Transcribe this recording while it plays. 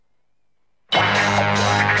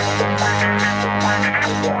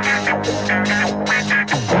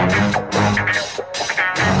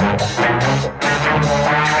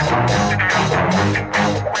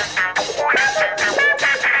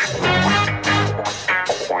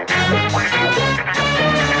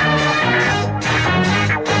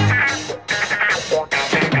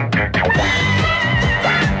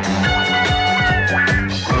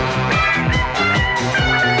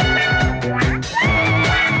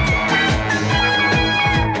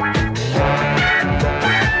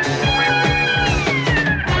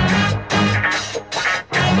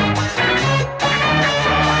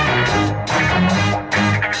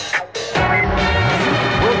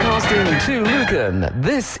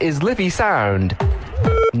This is Liffey Sound,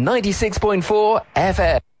 96.4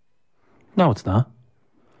 FM. No, it's not.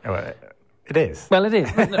 It is. Well, it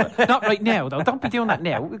is. No, not right now, though. Don't be doing that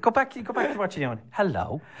now. Go back to what you're doing.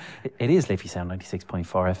 Hello. It is Liffey Sound 96.4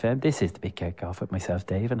 FM. This is the big kick-off with myself,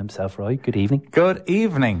 Dave, and himself, Roy. Good evening. Good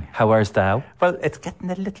evening. How are thou? Well, it's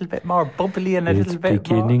getting a little bit more bubbly and a little bit It's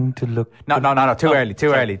beginning to look... No.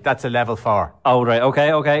 Too early. That's a level 4. Oh, right.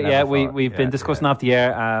 Okay. Level Yeah, 4. we've been discussing off the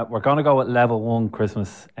air. We're going to go with level 1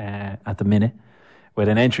 Christmas at the minute, with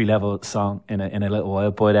an entry-level song in a little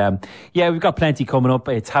while. But, we've got plenty coming up.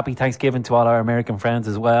 It's Happy Thanksgiving to all our American friends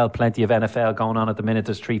as well. Plenty of NFL going on at the minute.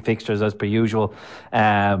 There's 3 fixtures as per usual.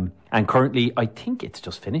 And currently, I think it's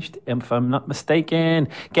just finished, if I'm not mistaken.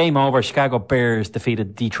 Game over. Chicago Bears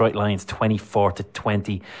defeated Detroit Lions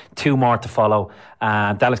 24-20. 2 more to follow.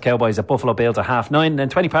 Dallas Cowboys at Buffalo Bills at 9:30. And then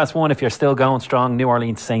 1:20 if you're still going strong. New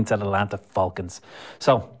Orleans Saints at Atlanta Falcons.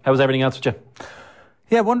 So, how was everything else with you?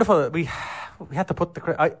 Yeah, wonderful. We had to put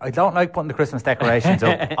I don't like putting the Christmas decorations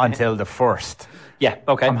up until the 1st. Yeah,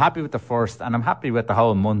 okay. I'm happy with the 1st, and I'm happy with the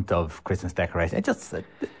whole month of Christmas decorations. It just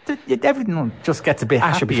everything just gets a bit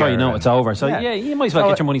happier. Before you know it's over. So yeah, you might as well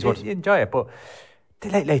get your money's worth. You enjoy it, but the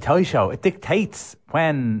Late Toy Show, it dictates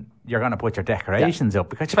when you're going to put your decorations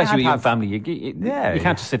up, because especially with your family, you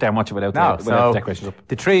can't just sit there and watch it without the decorations up.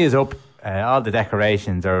 The tree is up. All the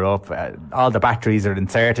decorations are up. All the batteries are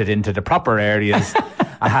inserted into the proper areas.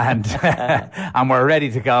 and we're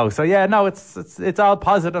ready to go. So it's all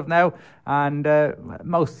positive now, and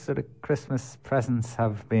most of the Christmas presents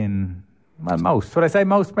have been, well, most, would I say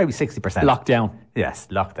most, maybe 60% lockdown. Yes,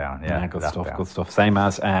 lockdown. Yeah, good stuff. Same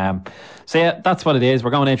as that's what it is.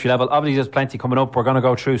 We're going entry level. Obviously there's plenty coming up. We're going to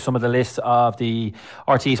go through some of the lists of the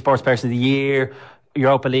RT Sports Person of the Year.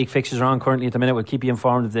 Europa League fixtures are on currently at the minute. We'll keep you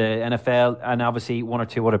informed of the NFL, and obviously 1 or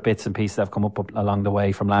 2 other bits and pieces that have come up along the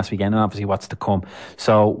way from last weekend, and obviously what's to come.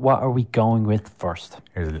 So what are we going with first?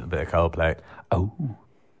 Here's a little bit of Coldplay. Oh.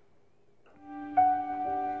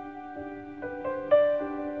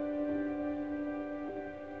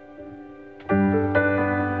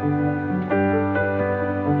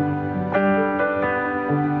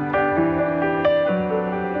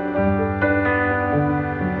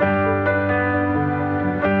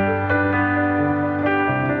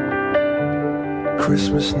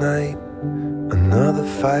 Christmas night, another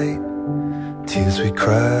fight. Tears we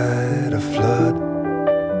cried, a flood.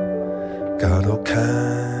 Got all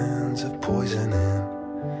kinds of poison in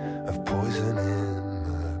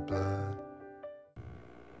my blood.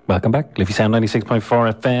 Welcome back. Liffey Sound 96.4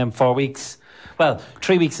 FM. 4 weeks. Well,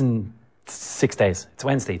 3 weeks and 6 days. It's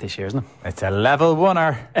Wednesday this year, isn't it? It's a level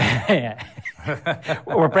 1er. Yeah.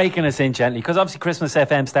 We're breaking us in gently, because obviously Christmas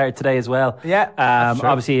FM started today as well. Yeah,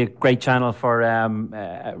 obviously a great channel for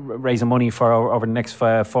raising money for over the next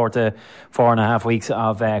 4 to 4.5 weeks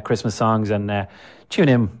of Christmas songs, and tune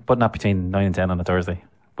in, but not between 9 and 10 on a Thursday.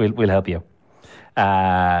 We'll help you.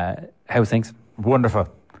 How's things? Wonderful.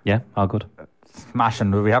 Yeah, all good.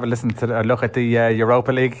 Smashing. Will we have a look at the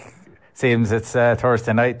Europa League? Seems it's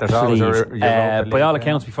Thursday night. There's always a Europa League. By all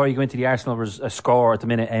accounts, before you go into the Arsenal score at the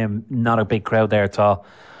minute, not a big crowd there at all.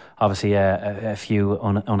 Obviously, a few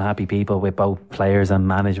unhappy people with both players and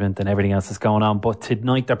management and everything else that's going on. But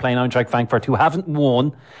tonight they're playing Eintracht Frankfurt, who haven't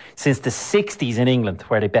won since the 60s in England,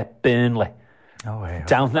 where they bet Burnley. Oh, yeah.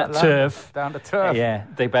 Down the turf. Yeah,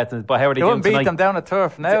 they bet them. But how are they doing tonight? Beat them down the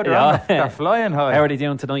turf now. They're flying high. How are they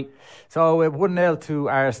doing tonight? So 1-0 to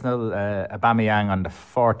Arsenal. Aubameyang on the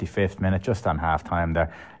 45th minute, just on half time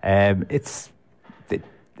there. And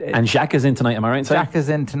Xhaka's in tonight, am I right? Xhaka's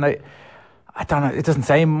in tonight. I don't know. It doesn't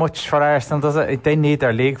say much for Arsenal, does it? They need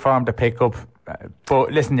their league form to pick up.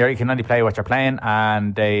 But listen, you can only play what you're playing,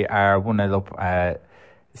 and they are 1-0 up.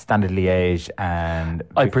 Standard Liège, and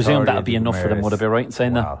I presume that'll be enough for them. Would I be right in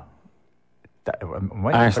saying that?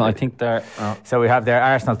 Arsenal, I think they're... So we have their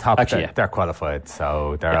Arsenal top. Actually, they're qualified,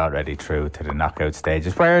 so they're already through to the knockout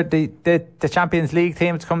stages, where the Champions League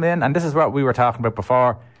teams come in, and this is what we were talking about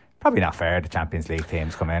before. Probably not fair the Champions League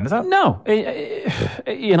teams come in, is it? No.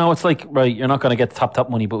 It's like, right, you're not going to get the top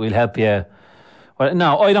money, but we'll help you. Well,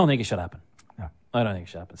 no, I don't think it should happen. No. I don't think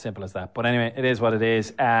it should happen. Simple as that. But anyway, it is what it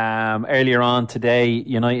is. Earlier on today,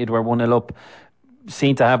 United were 1-0 up.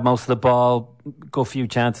 Seemed to have most of the ball, got a few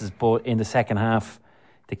chances, but in the second half,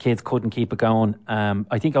 the kids couldn't keep it going.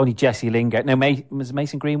 I think only Jesse Lingard. Now, was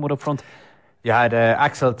Mason Greenwood up front? You had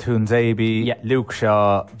Axel Tuanzebe, Yeah. Luke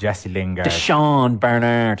Shaw, Jesse Lingard. Deshaun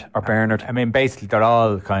Bernard. I mean, basically, they're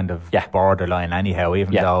all kind of borderline anyhow,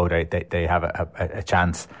 even though they have a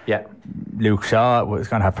chance. Yeah. Luke Shaw was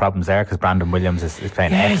going to have problems there because Brandon Williams is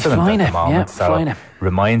playing excellent at the moment. So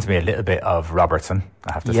reminds me a little bit of Robertson,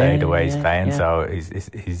 I have to say, the way he's playing. Yeah.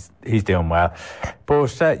 So he's doing well. But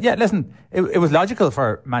listen, it was logical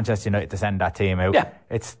for Manchester United to send that team out. Yeah.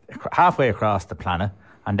 It's halfway across the planet.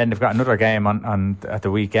 And then they've got another game on at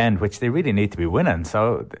the weekend, which they really need to be winning.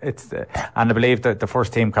 So it's and I believe that the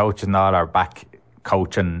first team coaches and all are back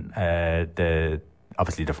coaching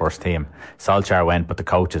obviously the first team. Solskjaer went, but the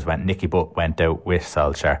coaches went. Nicky Butt went out with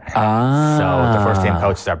Solskjaer. So the first team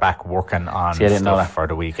coaches are back working on stuff for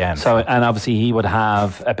the weekend. So and obviously he would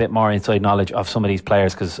have a bit more inside knowledge of some of these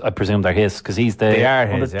players because I presume they're his because he's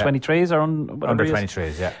under 23s or under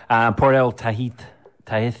 23s. Yeah. Poor old Tahith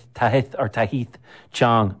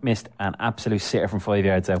Chong missed an absolute sitter from 5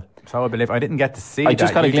 yards out. So I believe I didn't get to see. I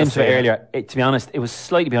just got a glimpse of it earlier. To be honest, it was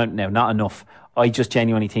slightly behind now, not enough. I just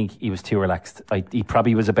genuinely think he was too relaxed. He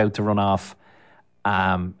probably was about to run off,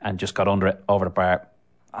 and just got under it over the bar.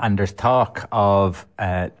 And there's talk of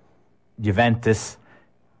Juventus,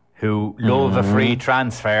 who love a free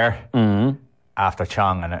transfer. After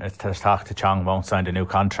Chong, and there's talk that Chong won't sign a new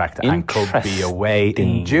contract and could be away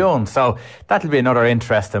in June. So that'll be another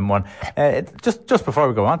interesting one. Just before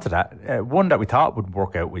we go on to that, one that we thought would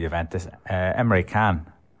work out with Juventus, Emre Can.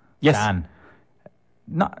 Yes.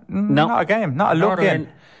 Not a game, not a look in.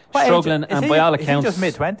 Struggling, and by all accounts... Is he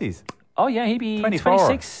just mid-20s? Oh yeah, he'd be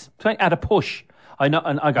 26, 20, at a push. I know,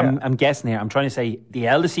 and I'm guessing here. I'm trying to say the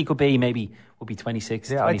eldest he could be maybe would be 26,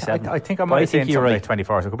 27. I think I might have seen something like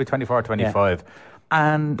 24, so it could be 24, 25.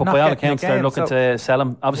 Yeah. But by all accounts, they're looking to sell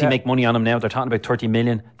him. Obviously, make money on him now. They're talking about 30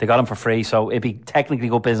 million. They got him for free, so it'd be technically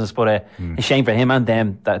good business, but a shame for him and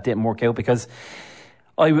them that it didn't work out because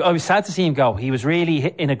I was sad to see him go. He was really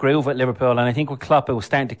in a groove at Liverpool, and I think with Klopp it was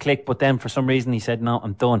starting to click, but then for some reason he said, no,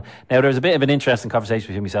 I'm done. Now, there was a bit of an interesting conversation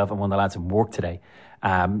between myself and one of the lads in work today.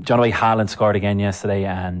 John Haaland scored again yesterday,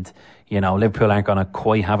 and Liverpool aren't going to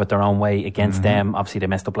quite have it their own way against them. Obviously, they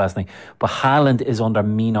messed up last night, but Haaland is under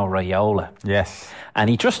Mino Raiola. Yes, and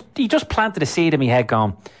he just planted a seed in my head,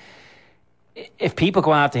 going, if people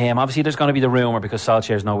go after him, obviously there's going to be the rumour because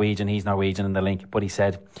Solskjaer's Norwegian, he's Norwegian in the link. But he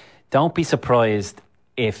said, don't be surprised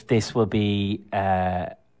if this will be,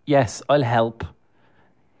 yes, I'll help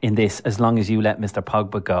in this as long as you let Mr.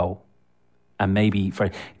 Pogba go. And maybe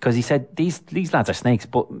because he said these lads are snakes,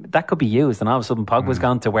 but that could be used. And all of a sudden, Pogba's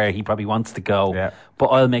gone to where he probably wants to go. Yeah. But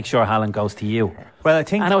I'll make sure Haaland goes to you. Well, I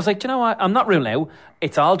think, and I was like, you know what? I'm not ruling out.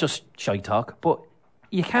 It's all just shy talk, but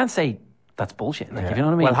you can't say that's bullshit. Like, if you know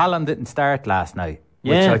what I mean. Well, Haaland didn't start last night,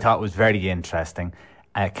 which I thought was very interesting.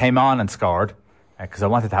 Came on and scored because I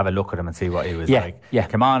wanted to have a look at him and see what he was like. Yeah.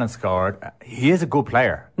 Came on and scored. He is a good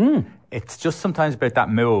player. It's just sometimes about that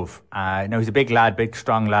move. He's a big lad, big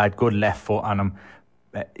strong lad, good left foot on him.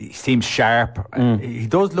 He seems sharp. He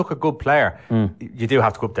does look a good player. You do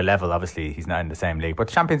have to go up the level. Obviously, he's not in the same league. But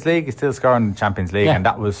Champions League, he's still scoring in the Champions League. And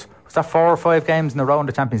that was that 4 or 5 games in a row in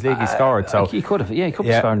the Champions League he scored. So he could have. Yeah, he could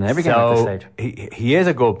be scoring in every game at this stage. He is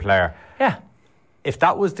a good player. Yeah. If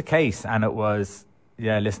that was the case and it was,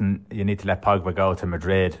 listen, you need to let Pogba go to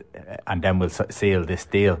Madrid and then we'll seal this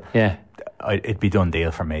deal. Yeah. It'd be done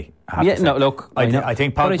deal for me. I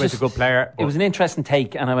think Pogba's a good player. It was an interesting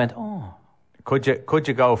take, and I went, oh. Could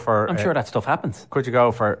you go for? I'm sure that stuff happens. Could you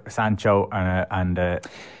go for Sancho and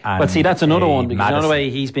well, see, that's another one. Because another way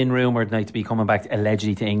he's been rumoured now to be coming back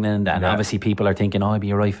allegedly to England, and obviously people are thinking, he'd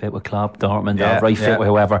be a right fit with Klopp, Dortmund, or right fit with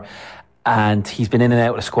whoever. And he's been in and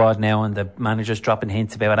out of the squad now, and the manager's dropping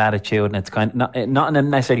hints about attitude, and it's kind of not in a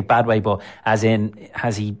necessarily bad way, but as in,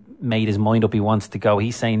 has he made his mind up he wants to go?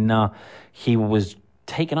 He's saying no. He was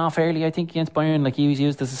taken off early, I think, against Bayern. Like, he was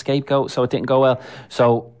used as a scapegoat, so it didn't go well.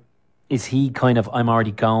 So is he kind of, I'm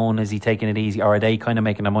already gone? Is he taking it easy? Or are they kind of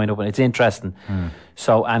making their mind up? And it's interesting.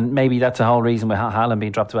 So, and maybe that's the whole reason with Haaland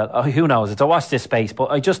being dropped. Well, who knows? It's a watch this space.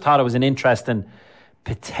 But I just thought it was an interesting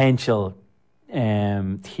potential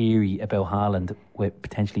theory about Haaland with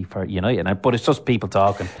potentially for United. But it's just people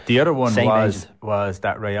talking. The other one was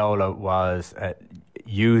that Raiola was...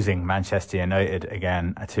 using Manchester United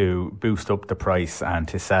again to boost up the price and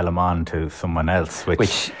to sell them on to someone else,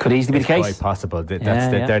 which could easily be the case. Quite possible.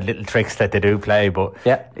 They're little tricks that they do play, but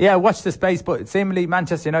watch the space. But seemingly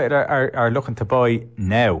Manchester United are looking to buy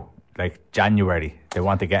now, like January. They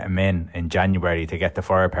want to get him in January to get the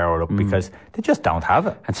firepower up because they just don't have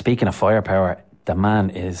it. And speaking of firepower, the man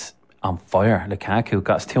is on fire. Lukaku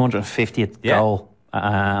got his 250th goal,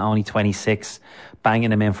 only 26,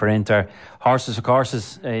 banging him in for Inter. Horses for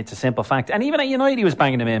courses, it's a simple fact. And even at United he was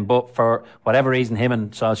banging him in, but for whatever reason him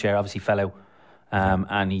and Solskjaer obviously fell out.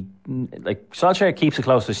 And Solskjaer keeps it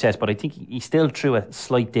close to his chest, but I think he still threw a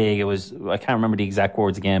slight dig. I can't remember the exact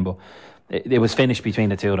words again, but it was finished between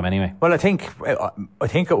the two of them anyway. Well, I think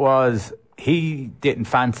it was he didn't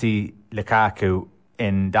fancy Lukaku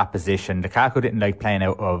in that position. Lukaku didn't like playing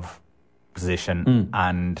out of position,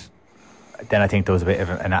 and then I think there was a bit of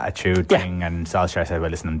an attitude thing, and Solskjaer said, well,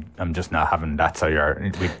 listen, I'm just not having that, so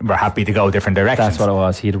we're happy to go different directions. That's what it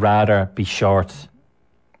was. He'd rather be short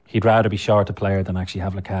a player than actually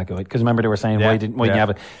have Lukaku. Because remember they were saying, why didn't you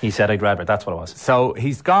have it? He said, I'd rather. That's what it was. So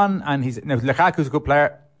he's gone, and Lukaku's a good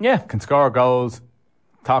player. Yeah. Can score goals.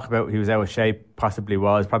 Talk about he was out of shape, probably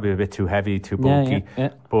a bit too heavy, too bulky.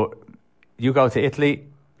 Yeah. But you go to Italy,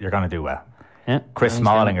 you're going to do well. Yeah. Chris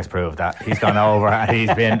Smalling has proved that. He's gone over and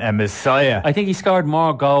he's been a messiah. I think he scored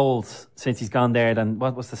more goals since he's gone there than,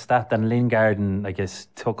 what was the stat, than Lingard in, I guess,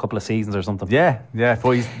 a couple of seasons or something. Yeah.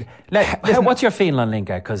 But what's your feeling on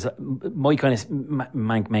Lingard? Because my kind of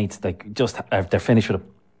mank mates, they're finished with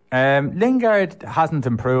him. Lingard hasn't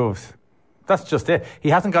improved. That's just it. He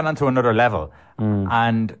hasn't gone on to another level.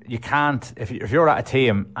 And you can't, if you're at a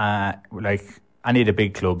team, like any of the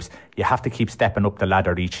big clubs, you have to keep stepping up the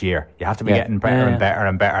ladder each year. You have to be getting better and better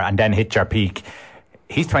and better, and then hit your peak.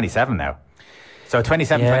 He's 27 now. So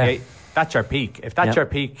 27, 28, that's your peak. If that's your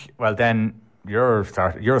peak, well then you're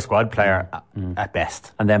a squad player at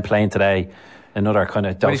best. And then playing today, another kind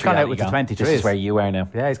of... But he's gone out with the 23s. This is where you are now.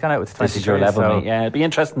 Yeah, he's gone out with the 23s. This is your level, mate. Yeah, it'd be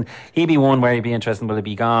interesting. He'd be one where he'd be interesting. Will he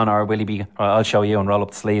be gone, or will he be... I'll show you and roll up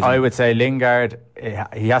the sleeves. I would say Lingard,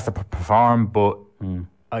 he has to perform, but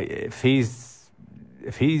if he's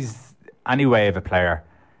any way of a player,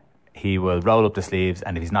 he will roll up the sleeves,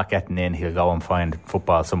 and if he's not getting in, he'll go and find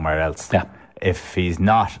football somewhere else. Yeah. If he's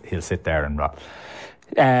not, he'll sit there and rock.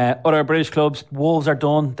 Other British clubs, Wolves are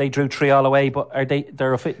done. They drew 3-3 away, but are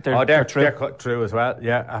they're through? They're cut through as well.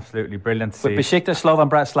 Yeah, absolutely brilliant to see. With Besiktas, Slovan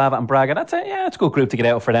Bratislava and Braga, it's a good group to get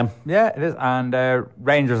out for them. Yeah, it is. And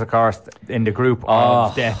Rangers, of course, in the group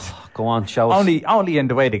of death. Go on, show us. Only in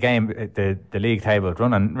the way the game, the league table is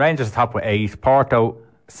running. Rangers top with 8, Porto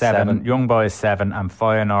 7, Young Boys 7, and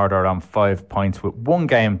Feyenoord are on 5 points with 1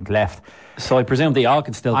 game left. So I presume they all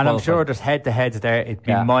can still qualify. And I'm sure there's head-to-heads there. It'd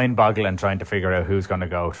be mind-boggling trying to figure out who's going to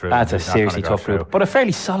go through. That's a seriously tough group. But a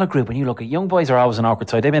fairly solid group when you look at Young Boys are always an awkward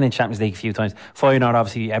side. They've been in Champions League a few times. Feyenoord,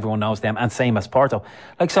 obviously, everyone knows them. And same as Porto.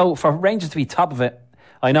 So for Rangers to be top of it,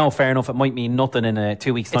 I know, fair enough, it might mean nothing in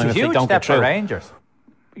 2 weeks' time if they don't get through. It's a huge step for Rangers.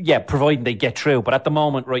 Yeah, providing they get through. But at the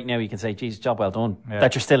moment, right now, you can say, geez, job well done,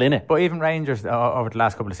 that you're still in it. But even Rangers, over the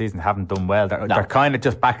last couple of seasons, haven't done well. They're kind of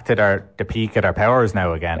just back to the peak of their powers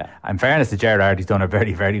now again. Yeah. In fairness to Gerrard, he's done a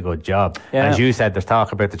very, very good job. Yeah. As you said, there's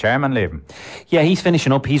talk about the chairman leaving. Yeah, he's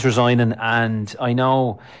finishing up, he's resigning, and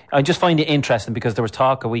I just find it interesting because there was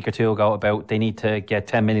talk a week or two ago about they need to get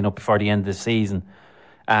 10 million up before the end of the season.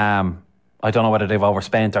 I don't know whether they've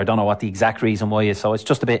overspent, or I don't know what the exact reason why is, so it's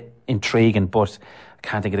just a bit intriguing, but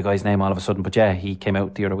can't think of the guy's name all of a sudden, but yeah, he came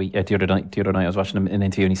out the other night I was watching him in an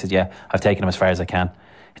interview, and he said, yeah, I've taken him as far as I can.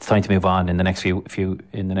 It's time to move on in the next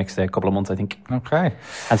couple of months, I think. Okay.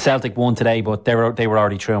 And Celtic won today, but they were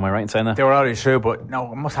already through. Am I right in saying that? They were already through, but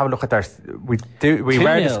no, I must have a look at their. We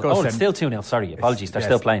were discussing. Oh, it's still 2-0. Sorry, apologies. They're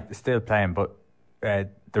still playing. Still playing, but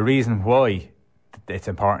the reason why it's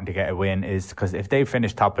important to get a win is because if they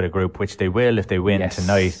finish top of the group, which they will if they win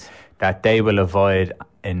tonight, that they will avoid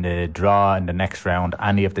in the draw in the next round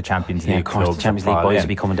any of the Champions League clubs. The Champions League boys will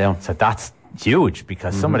be coming down. So that's huge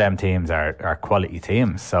because some of them teams are quality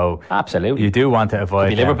teams. So absolutely, you do want to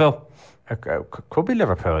avoid Liverpool. Could be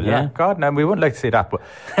Liverpool, yeah. God, no, we wouldn't like to see that, but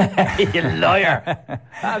you liar,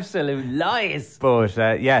 absolute lies. But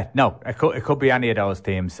it could be any of those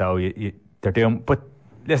teams. So they're doing. But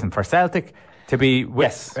listen, for Celtic to be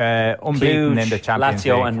unbeaten in the Champions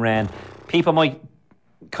League, Lazio and Rennes, people might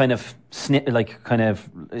kind of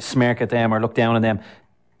smirk at them or look down on them.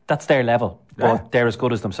 That's their level, but they're as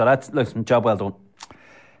good as them. So that's job well done.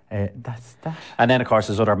 That's that. And then of course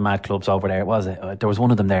there's other mad clubs over there. There was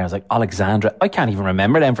one of them there. I was like, Alexandra. I can't even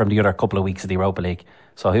remember them from the other couple of weeks of the Europa League.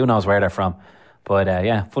 So who knows where they're from? But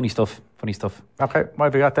funny stuff Funny stuff. Okay, what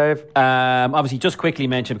have you got, Dave? Obviously, just quickly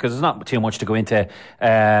mention, because there's not too much to go into,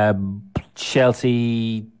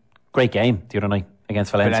 Chelsea, great game the other night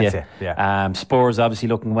against Valencia. Yeah. Spurs obviously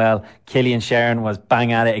looking well. Killian Sharon was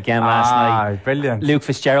bang at it again last night. Brilliant. Luke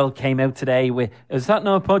Fitzgerald came out today with, is that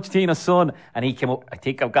no Pochettino's son? And he came up, I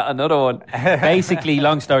think I've got another one. Basically,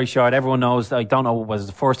 long story short, everyone knows, I don't know, was it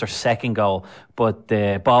the first or second goal, but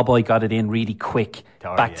the ball boy got it in really quick,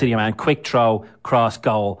 back to the man, quick throw, cross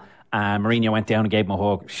goal. And Mourinho went down and gave him a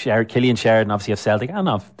hug. Killian Sheridan, obviously of Celtic and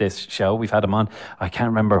of this show, we've had him on. I can't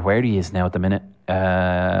remember where he is now at the minute.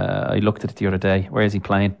 I looked at it the other day. Where is he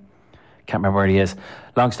playing? Can't remember where he is.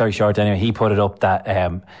 Long story short, anyway, he put it up that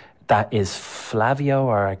that is Flavio,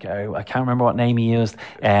 or I can't remember what name he used.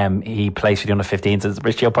 He plays for the under-15s. It's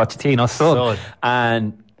Mauricio Pochettino's son.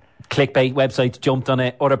 And clickbait websites jumped on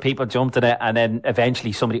it, other people jumped on it, and then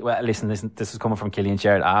eventually somebody, well, listen, this is coming from Killian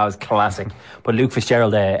Sheridan. It was classic. But Luke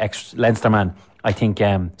Fitzgerald, ex-Leinster man, I think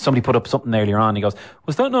somebody put up something earlier on. He goes,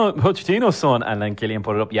 was that not Pochettino's son? And then Killian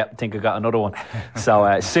put it up, yep, I think I got another one.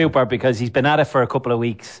 So super, because he's been at it for a couple of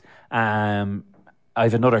weeks. I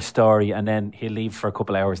have another story, and then he'll leave for a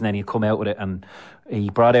couple of hours, and then he'll come out with it. And he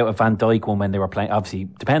brought out a Van Dijk one when they were playing. Obviously,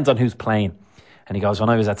 depends on who's playing. And he goes, when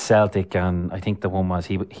I was at Celtic, and I think the one was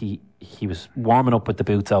he was warming up with the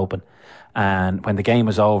boots open, and when the game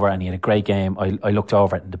was over and he had a great game, I looked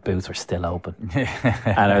over it and the boots were still open.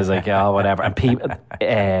 And I was like, oh, whatever. And people,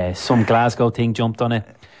 some Glasgow thing jumped on it,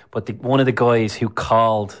 but one of the guys who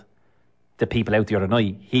called the people out the other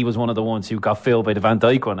night, he was one of the ones who got filled by the Van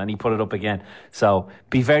Dijk one, and he put it up again. So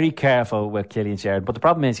be very careful with Killian Sheridan. But the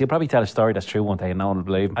problem is, he'll probably tell a story that's true one day and no one will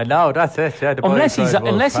believe him. I know, that's it. Yeah, unless he's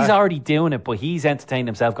already doing it, but he's entertained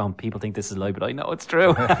himself going, people think this is a lie, but I know it's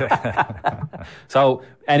true. So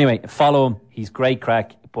anyway, follow him. He's great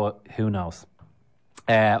crack, but who knows?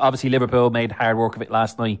 Obviously, Liverpool made hard work of it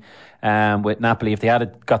last night with Napoli. If they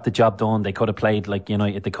had got the job done, they could have played like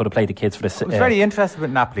United. They could have played the kids for the. I was very interested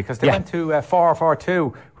with Napoli because they went to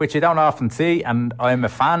 4-4-2, which you don't often see. And I'm a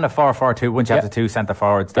fan of 4-4-2 once you have the two centre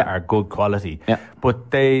forwards that are good quality. Yeah.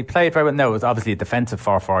 But they played very well. No, it was obviously a defensive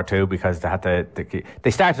 4-4-2 because they had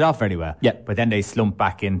they started off very well. Yeah. But then they slumped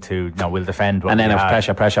back into we'll defend. And then it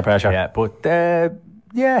was pressure. Yeah. But.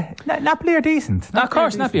 Napoli are decent. Of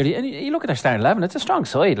course, Napoli. And you look at their starting 11; it's a strong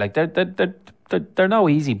side. Like they're no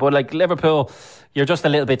easy. But like Liverpool, you're just a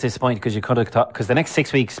little bit disappointed because you could have thought, because the next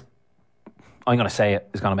 6 weeks, I'm going to say it,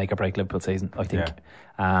 is going to make or break Liverpool season. I think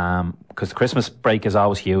because the Christmas break is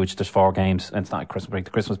always huge. There's 4 games, and it's not a Christmas break,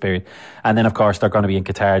 the Christmas period, and then of course they're going to be in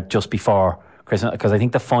Qatar just before Christmas, because I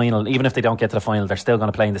think the final, even if they don't get to the final, they're still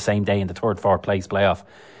going to play in the same day in the 3rd, 4th place playoff.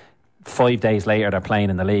 5 days later, they're playing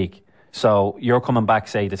in the league. So you're coming back,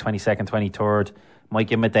 say, the 22nd, 23rd, might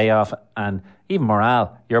give them a day off, and even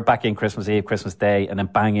morale, you're back in Christmas Eve, Christmas Day, and then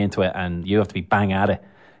bang into it, and you have to be bang at it.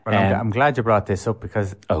 Well, I'm glad you brought this up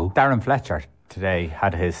because Darren Fletcher today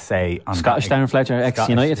had his say on Scottish Darren Fletcher,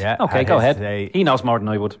 ex-United. Yeah, okay, go ahead. He knows more than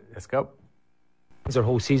I would. Let's go. It's our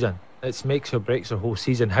whole season. It makes or breaks our whole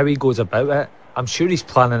season. How he goes about it, I'm sure he's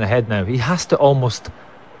planning ahead now. He has to almost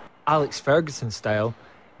Alex Ferguson style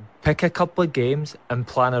pick a couple of games and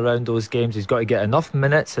plan around those games. He's got to get enough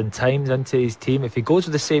minutes and times into his team. If he goes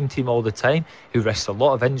with the same team all the time, he risks a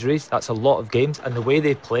lot of injuries. That's a lot of games. And the way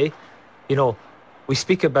they play, we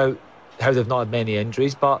speak about how they've not had many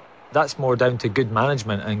injuries, but that's more down to good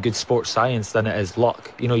management and good sports science than it is luck.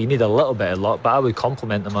 You need a little bit of luck, but I would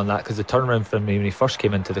compliment them on that, because the turnaround from when he first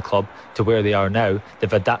came into the club to where they are now,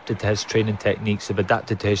 they've adapted to his training techniques, they've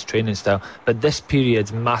adapted to his training style. But this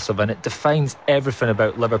period's massive, and it defines everything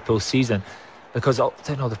about Liverpool's season, because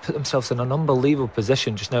they've put themselves in an unbelievable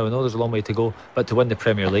position just now. I know there's a long way to go, but to win the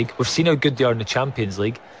Premier League, we've seen how good they are in the Champions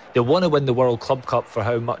League. They want to win the World Club Cup for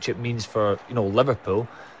how much it means for Liverpool.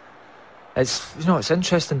 It's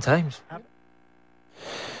interesting times.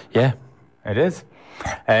 Yeah, it is.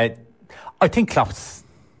 I think Klopp's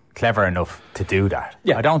clever enough to do that.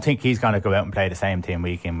 Yeah. I don't think he's going to go out and play the same team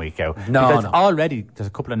week in, week out. Because already there's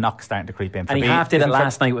a couple of knocks starting to creep in. And he half did it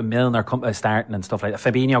last night with Milner starting and stuff like that.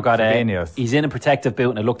 Fabinho got he's in a protective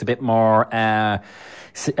boot and it looked a bit more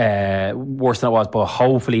worse than it was, but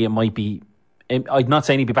hopefully it might be. I'd not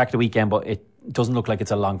saying he'd be back the weekend, but it doesn't look like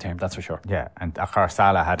it's a long term, that's for sure. Yeah, and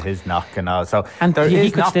Salah had his knock and all. So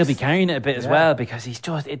he could still be carrying it a bit as well, because he's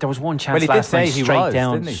just. There was one chance last night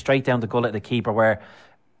straight down the gullet of the keeper where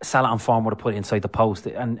Salah on form would have put it inside the post,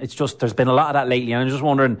 and it's just, there's been a lot of that lately, and I'm just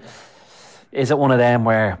wondering, is it one of them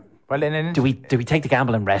where do we take the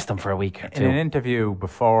gamble and rest him for a week or two? In an interview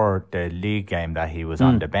before the league game that he was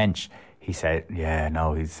on the bench, he said, "Yeah,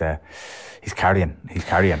 no, he's carrying. Yeah,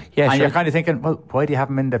 and sure. you're kind of thinking, well, why do you have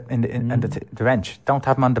him in the bench? Don't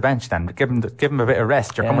have him on the bench then. Give him a bit of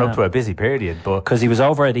rest. You're coming up to a busy period, but because he was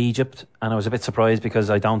over at Egypt, and I was a bit surprised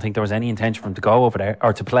because I don't think there was any intention for him to go over there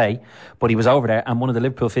or to play, but he was over there, and one of the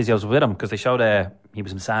Liverpool physios was with him because they showed he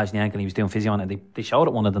was massaging the ankle, and he was doing physio on it. They showed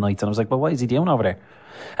it one of the nights, and I was like, well, what is he doing over there?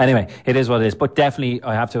 Anyway, it is what it is. But definitely,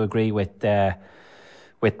 I have to agree with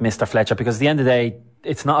Mr. Fletcher, because at the end of the day,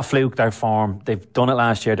 it's not a fluke, their form. They've done it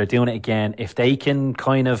last year. They're doing it again. If they can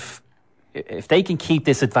keep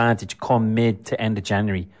this advantage come mid to end of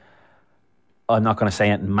January, I'm not going to say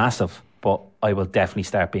anything massive, but I will definitely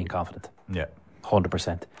start being confident. Yeah.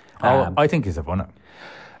 100%. I think he's won it.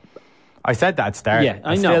 I said that at start. Yeah,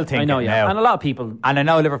 I know. Still think yeah. now. And a lot of people... And I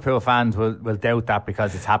know Liverpool fans will doubt that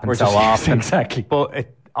because it's happened so often. Exactly. But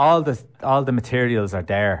all the materials are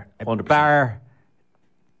there. 100%. Bar...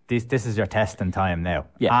 This is your testing time now.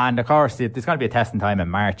 Yeah. And of course, there's going to be a testing time in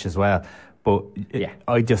March as well. But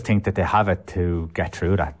I just think that they have it to get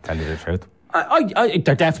through that, tell you the truth.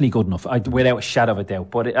 They're definitely good enough, without a shadow of a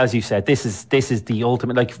doubt. But as you said, this is the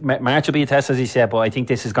ultimate. Like, March will be a test, as you said, but I think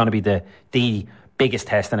this is going to be the biggest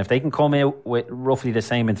test. And if they can come out with roughly the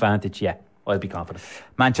same advantage, I'll be confident.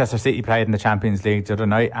 Manchester City played in the Champions League the other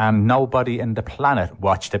night, and nobody in the planet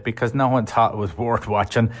watched it because no one thought it was worth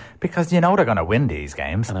watching, because they're going to win these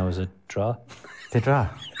games. And it was a draw. They draw.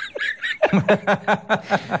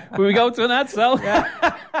 Will we go to an ad, so? Yeah.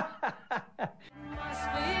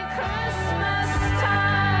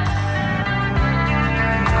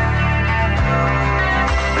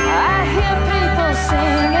 I hear people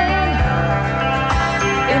singing,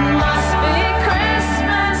 it must be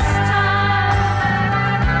Christmas time.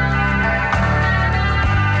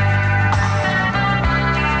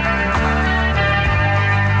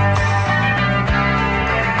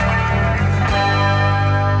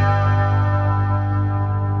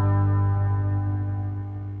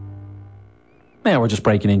 Now we're just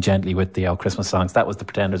breaking in gently with the Christmas songs. That was the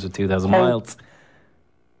Pretenders with 2,000 Miles.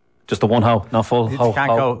 Just a one ho, not full ho. You can't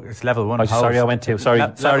go. It's level one. Sorry, I went to. Sorry,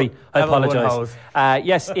 I apologise.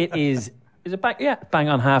 Yes, it is. Is it back? Yeah, bang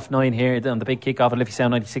on 9:30 here on the big kickoff at Liffey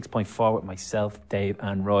Sound 96.4 with myself, Dave,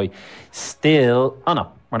 and Roy. Still, oh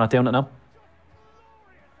no, we're not doing it now.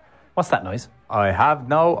 What's that noise? I have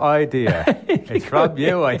no idea. It's from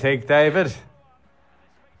you, I think, David.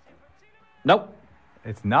 Nope.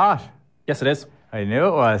 It's not. Yes, it is. I knew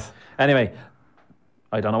it was. Anyway,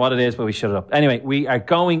 I don't know what it is, but we shut it up. Anyway, we are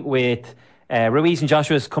going with Ruiz and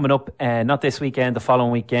Joshua is coming up, not this weekend, the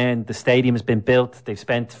following weekend. The stadium has been built. They've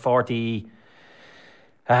spent 40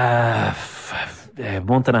 a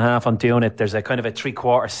month and a half on doing it. There's a kind of a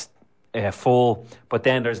 3/4 full, but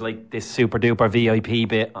then there's like this super duper VIP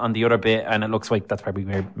bit on the other bit, and it looks like that's probably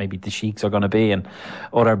where maybe the Sheiks are going to be and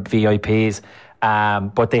other VIPs.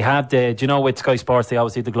 But they have do you know, with Sky Sports, they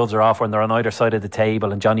obviously the gloves are off and they're on either side of the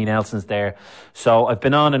table, and Johnny Nelson's there. So I've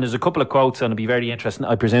been on, and there's a couple of quotes, and it'll be very interesting.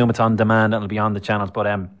 I presume it's on demand and it'll be on the channels, but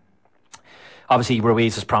obviously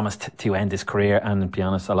Ruiz has promised to end his career, and to be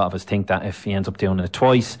honest, a lot of us think that if he ends up doing it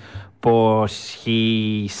twice. But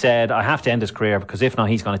he said, I have to end his career because if not,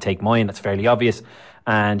 he's going to take mine. That's fairly obvious.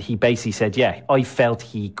 And he basically said, I felt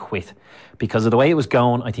he quit. Because of the way it was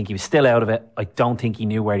going, I think he was still out of it. I don't think he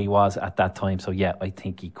knew where he was at that time. So, I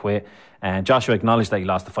think he quit. And Joshua acknowledged that he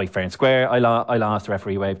lost the fight fair and square. I lost, the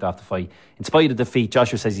referee waved off the fight. In spite of defeat,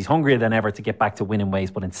 Joshua says he's hungrier than ever to get back to winning ways,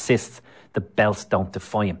 but insists the belts don't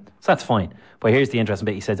defy him. So that's fine. But here's the interesting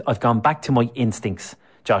bit. He says, I've gone back to my instincts.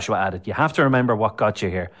 Joshua added, you have to remember what got you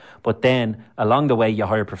here. But then, along the way, you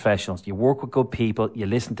hire professionals. You work with good people, you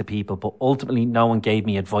listen to people, but ultimately no one gave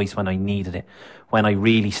me advice when I needed it, when I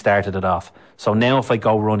really started it off. So now if I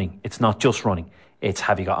go running, it's not just running. It's,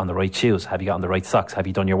 have you got on the right shoes? Have you got on the right socks? Have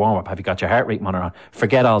you done your warm-up? Have you got your heart rate monitor on?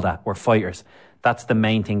 Forget all that. We're fighters. That's the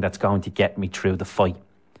main thing that's going to get me through the fight.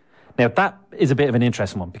 Now, that is a bit of an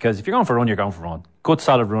interesting one, because if you're going for a run, you're going for a run. Good,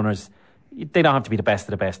 solid runners, they don't have to be the best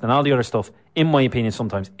of the best. And all the other stuff, in my opinion,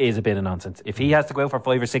 sometimes is a bit of nonsense. If he has to go out for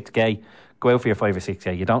 5 or 6K, go out for your 5 or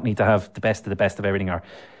 6K. You don't need to have the best of everything, or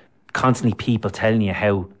constantly people telling you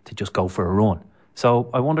how to just go for a run. So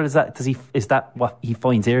I wonder, is that what he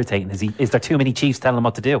finds irritating? Is there too many chiefs telling him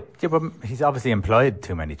what to do? Yeah, but he's obviously employed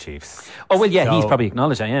too many chiefs. Oh, well, yeah, So, he's probably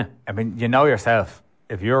acknowledged that, yeah. I mean, you know yourself,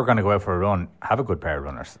 if you're going to go out for a run, have a good pair of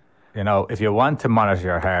runners. You know, if you want to monitor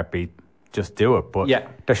your heartbeat, just do it. But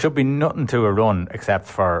there should be nothing to a run except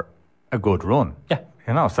for a good run. Yeah.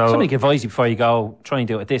 You know, so somebody can advise you before you go, try and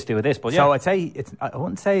do it this, but So I'd say I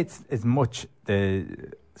wouldn't say it's as much the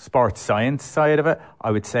sports science side of it. I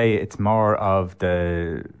would say it's more of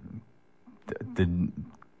the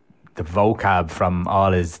vocab from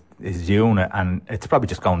all his his unit, and it's probably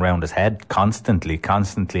just going round his head constantly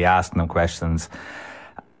asking him questions.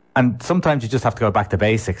 And sometimes you just have to go back to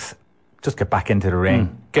basics. Just get back into the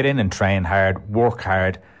ring, get in and train hard, work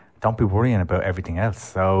hard. Don't be worrying about everything else.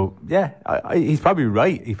 So yeah, he's probably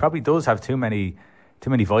right. He probably does have too many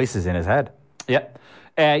voices in his head. Yeah,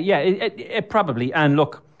 it probably. And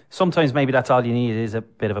look, sometimes maybe that's all you need is a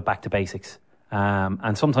bit of a back to basics.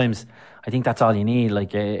 And sometimes I think that's all you need.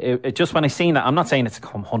 Like it just when I seen that, I'm not saying it's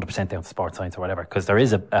come 100% down to sports science or whatever, because there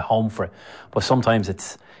is a home for it. But sometimes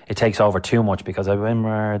it takes over too much, because I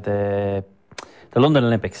remember the London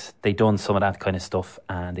Olympics, they done some of that kind of stuff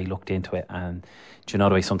and they looked into it. And do you know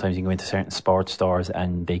the way sometimes you can go into certain sports stores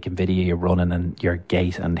and they can video you running and your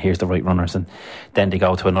gait and here's the right runners, and then they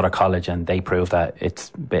go to another college and they prove that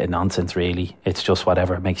it's a bit of nonsense really. It's just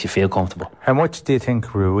whatever makes you feel comfortable. How much do you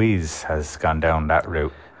think Ruiz has gone down that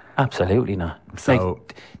route? Absolutely not. So,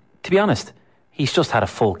 to be honest, he's just had a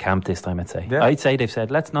full camp this time, I'd say. Yeah. I'd say they've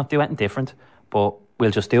said, let's not do anything different, but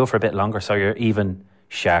we'll just do it for a bit longer so you're even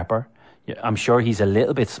sharper. I'm sure he's a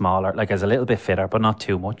little bit smaller, like as a little bit fitter, but not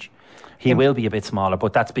too much. He will be a bit smaller,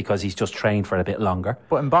 but that's because he's just trained for a bit longer.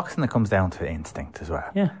 But in boxing, it comes down to instinct as well.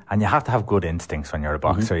 Yeah. And you have to have good instincts when you're a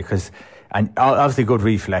boxer, and obviously good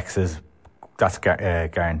reflexes, that's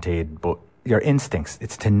guaranteed. But your instincts,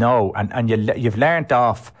 it's to know, and you've learnt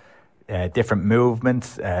off different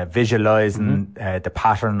movements, visualising the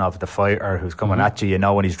pattern of the fighter who's coming at you. You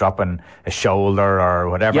know when he's dropping a shoulder or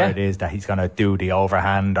whatever it is that he's going to do the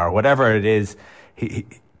overhand or whatever it is.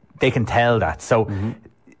 They can tell that. So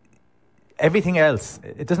everything else,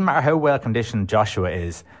 it doesn't matter how well conditioned Joshua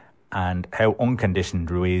is and how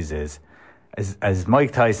unconditioned Ruiz is. As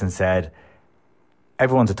Mike Tyson said,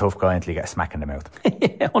 everyone's a tough guy until you get a smack in the mouth.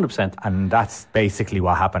 Yeah, 100%. And that's basically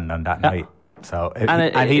what happened on that night. So,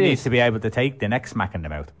 and he needs to be able to take the next smack in the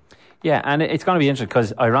mouth. Yeah, and it's going to be interesting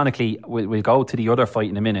because, ironically, we'll go to the other fight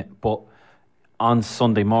in a minute, but on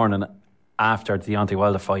Sunday morning, after the Deontay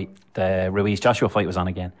Wilder fight, the Ruiz-Joshua fight was on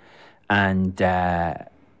again. And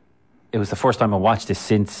it was the first time I watched this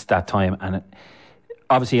since that time. And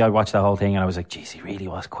obviously I watched the whole thing and I was like, geez, he really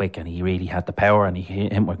was quick and he really had the power and he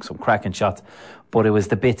hit him with some cracking shots. But it was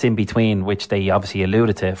the bits in between, which they obviously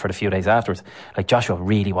alluded to for the few days afterwards. Like Joshua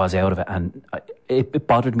really was out of it, and it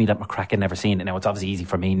bothered me that McCracken never seen it. Now it's obviously easy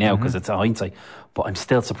for me now because it's a hindsight, but I'm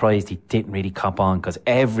still surprised he didn't really cop on, because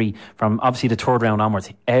from obviously the third round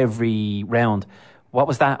onwards, every round, what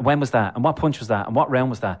was that? When was that? And what punch was that? And what round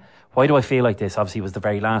was that? Why do I feel like this? Obviously it was the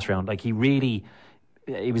very last round. Like he really...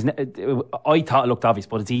 I thought it looked obvious,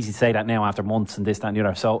 but it's easy to say that now after months and this, that and the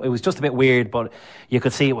other. So it was just a bit weird, but you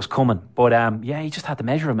could see it was coming. But he just had to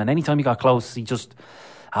measure him, and anytime he got close, he just...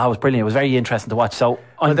 it was brilliant. It was very interesting to watch. So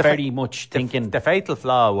I'm very much thinking... The fatal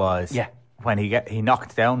flaw was when he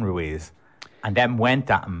knocked down Ruiz and then went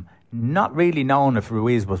at him, not really knowing if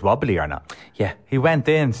Ruiz was wobbly or not. Yeah. He went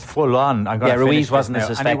in full on. Ruiz wasn't as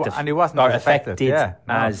effective. And he wasn't as effective.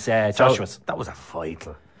 As Joshua's. So that was a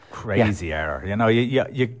vital... crazy error. You know,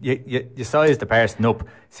 you size the person up,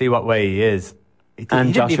 see what way he is.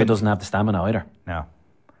 And Joshua doesn't have the stamina either. No.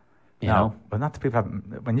 You know? But not the people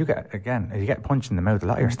when you get punched in the mouth, a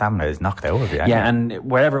lot of your stamina is knocked out of you. Yeah, and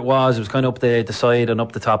wherever it was kind of up the side and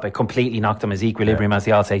up the top. It completely knocked him. His equilibrium, as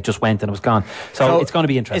they all say, just went and it was gone. So it's going to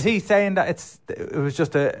be interesting. Is he saying that it was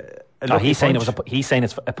just a he's saying he's saying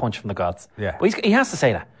it's a punch from the gods. Yeah. But he has to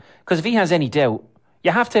say that, because if he has any doubt,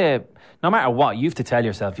 you have to... No matter what, you have to tell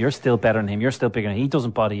yourself you're still better than him, you're still bigger than him. He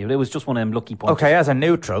doesn't bother you. It was just one of them lucky punches. Okay, as a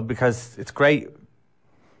neutral, because it's great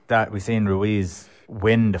that we've seen Ruiz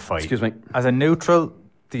win the fight. Excuse me. As a neutral,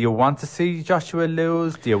 do you want to see Joshua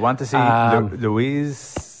lose? Do you want to see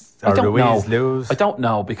Ruiz lose? I don't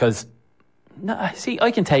know, because... see,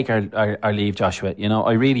 I can take or leave Joshua. You know,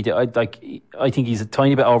 I really do. I think he's a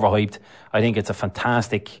tiny bit overhyped. I think it's a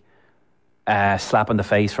fantastic... slap in the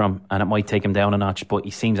face from him, and it might take him down a notch, but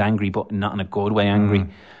he seems angry, but not in a good way angry.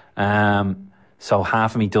 So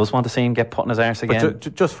half of me does want to see him get put in his arse again.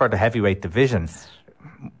 But just for the heavyweight division,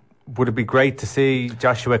 would it be great to see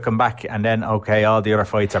Joshua come back and then all the other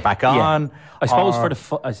fights are back on? I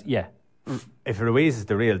suppose if Ruiz is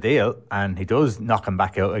the real deal and he does knock him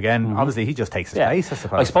back out again, obviously he just takes his place, I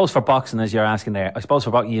suppose. I suppose for boxing, as you're asking there,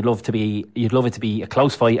 you'd love it to be a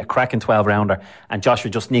close fight, a cracking 12-rounder, and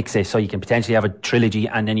Joshua just nicks it, so you can potentially have a trilogy,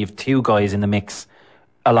 and then you have two guys in the mix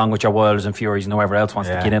along with your Wilders and Furies and whoever else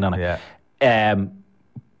wants to get in on it.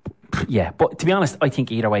 But to be honest, I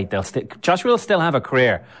think either way Joshua will still have a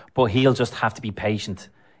career, but he'll just have to be patient,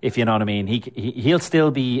 if you know what I mean. He'll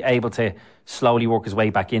still be able to slowly work his way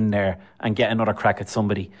back in there and get another crack at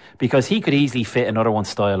somebody, because he could easily fit another one's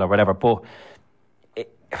style or whatever. But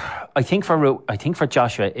I think for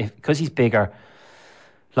Joshua, because he's bigger,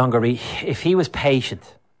 longer reach, if he was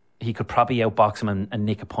patient, he could probably outbox him and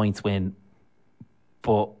nick a points win.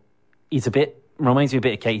 But reminds me a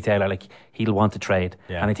bit of Katie Taylor. Like, he'll want to trade,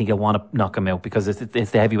 and I think he'll want to knock him out because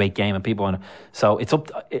it's the heavyweight game and people want to. So it's up.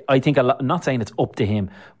 I think I'm not saying it's up to him,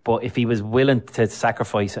 but if he was willing to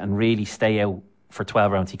sacrifice and really stay out for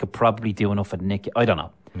 12 rounds, he could probably do enough at nick. I don't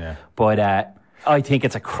know. Yeah. But I think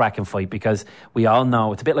it's a cracking fight because we all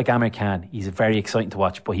know it's a bit like Amir Khan. He's very exciting to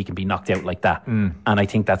watch, but he can be knocked out like that. And I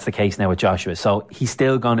think that's the case now with Joshua. So he's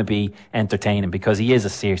still going to be entertaining because he is a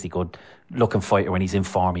seriously good looking fighter when he's in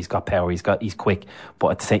form. He's got power. He's quick, but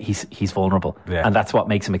at the same, he's vulnerable, and that's what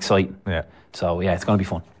makes him exciting. Yeah. So it's going to be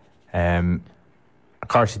fun. Of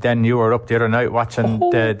course, then you were up the other night watching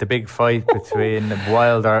the big fight between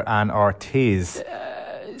Wilder and Ortiz.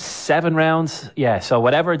 7 rounds, so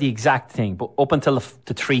whatever the exact thing, but up until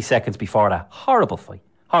the 3 seconds before that, horrible fight.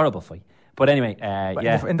 But anyway,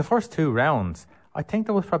 in the first 2 rounds, I think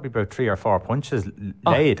there was probably about 3 or 4 punches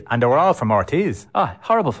laid, and they were all from Ortiz.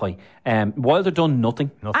 Horrible fight. Wilder done nothing,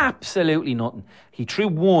 absolutely nothing. He threw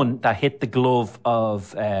one that hit the glove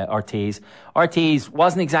of Ortiz. Ortiz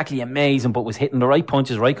wasn't exactly amazing, but was hitting the right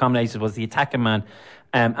punches, right combinations, was the attacking man,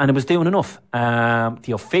 and it was doing enough.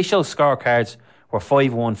 The official scorecards were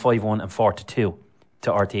 5-1, 5-1 and 4-2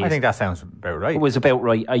 to Ortiz. I think that sounds about right. It was about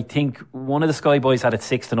right. I think one of the Sky Boys had it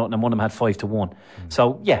 6-0 and one of them had 5-1.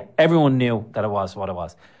 So everyone knew that it was what it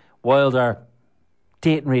was. Wilder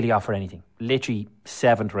didn't really offer anything. Literally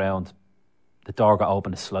 7th round, the door got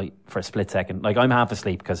open for a split second. Like, I'm half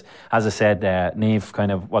asleep because, as I said, Neve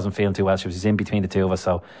kind of wasn't feeling too well. She was in between the two of us,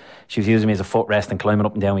 so she was using me as a footrest and climbing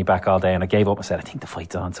up and down my back all day, and I gave up and said, I think the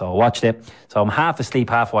fight's on. So I watched it. So I'm half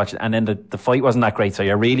asleep, half watching, and then the fight wasn't that great, so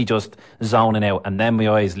you're really just zoning out, and then my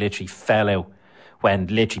eyes literally fell out when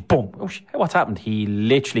literally, boom, oh shit, what's happened? He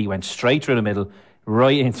literally went straight through the middle,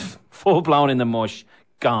 right in, full blown in the mush,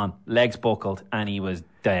 gone, legs buckled, and he was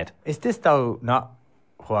dead. Is this, though, not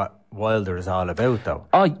what Wilder is all about, though?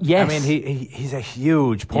 Oh, yes. I mean, he's a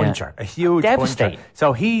huge puncher, a huge devastating puncher.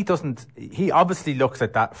 So he obviously looks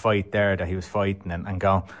at that fight there that he was fighting and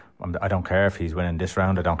go, I don't care if he's winning this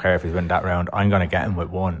round, I don't care if he's winning that round, I'm going to get him with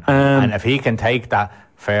one. And if he can take that,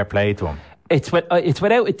 fair play to him. It's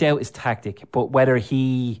without a doubt his tactic, but whether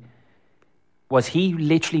was he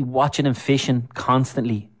literally watching and fishing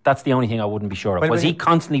constantly? That's the only thing I wouldn't be sure of. Was he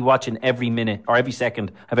constantly watching every minute or every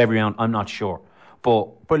second of every round? I'm not sure.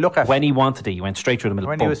 But look at when he wanted it, he went straight through the middle.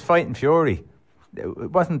 When he was fighting Fury,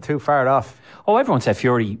 it wasn't too far off. Oh, everyone said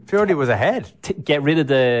Fury was ahead. Get rid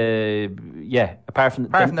of apart from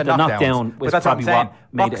the knockdown was probably what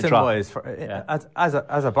made it a drop.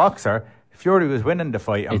 As a boxer, Fury was winning the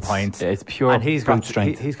fight on points. It's pure and he's got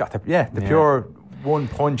strength. He's got the pure one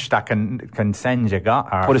punch that can send you.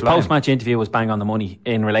 But his post-match interview was bang on the money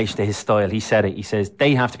in relation to his style. He said it. He says,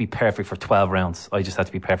 they have to be perfect for 12 rounds. I just had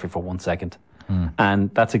to be perfect for 1 second.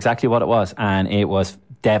 And that's exactly what it was. And it was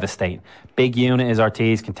devastating. Big unit is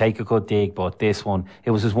Ortiz, can take a good dig, but this one,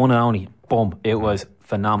 it was his one and only. Boom. It was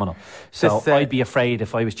phenomenal. So I'd be afraid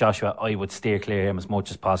if I was Joshua, I would steer clear of him as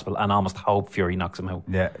much as possible and almost hope Fury knocks him out.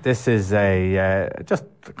 Yeah, this is just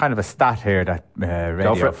kind of a stat here that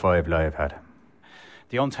Radio 5 Live had.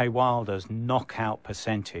 Deontay Wilder's knockout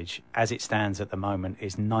percentage, as it stands at the moment,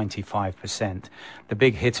 is 95%. The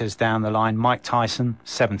big hitters down the line, Mike Tyson,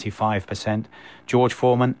 75%. George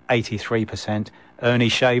Foreman, 83%. Ernie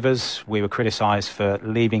Shavers, we were criticised for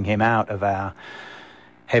leaving him out of our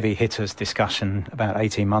heavy hitters discussion about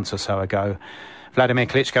 18 months or so ago. Vladimir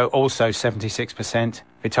Klitschko, also 76%.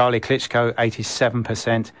 Vitaly Klitschko,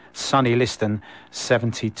 87%. Sonny Liston,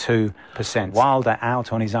 72%. Wilder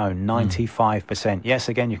out on his own, 95%. Yes,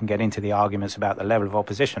 again, you can get into the arguments about the level of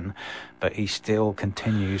opposition, but he still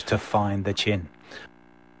continues to find the chin.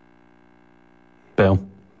 Bill.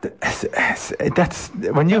 That's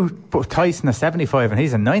when you put Tyson at 75 and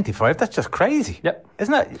he's at 95. That's just crazy,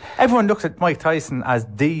 isn't it? Everyone looks at Mike Tyson as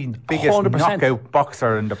the biggest 100%. Knockout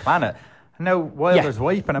boxer on the planet. Now Wilder's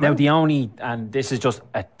wiping him out. The only, and this is just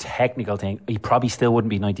a technical thing, he probably still wouldn't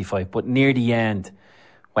be 95, but near the end,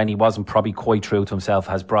 when he wasn't probably quite true to himself,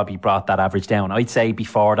 has probably brought that average down. I'd say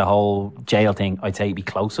before the whole jail thing, I'd say he'd be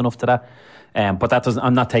close enough to that. But that doesn't.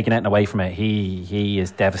 I'm not taking anything away from it. He is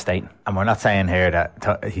devastating. And we're not saying here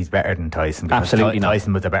that he's better than Tyson. Absolutely not.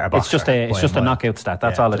 Tyson was a better boxer. It's just a knockout stat.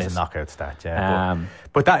 That's all it is. It's a knockout stat. Yeah.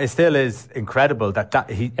 But that still is incredible. That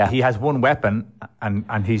he has one weapon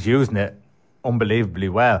and he's using it unbelievably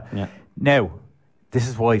well. Yeah. Now, this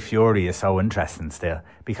is why Fury is so interesting still,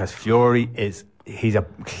 because he's a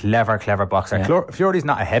clever boxer. Yeah. Fury's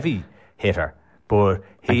not a heavy hitter, but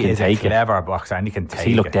And he can is a take it. clever boxer and he can take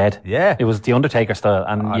He looked it. dead. Yeah. It was the Undertaker style,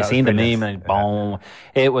 and Oh, you that seen was the meme, brilliant. and boom,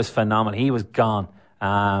 it was phenomenal. He was gone,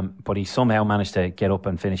 but he somehow managed to get up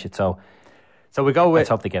and finish it. So So we go let's with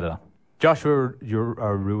hope they get it on. Joshua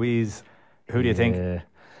or Ruiz. Who do you think?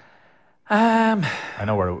 Um, I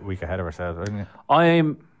know we're a week ahead of ourselves, aren't we?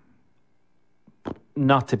 I'm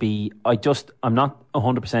not to be. I'm not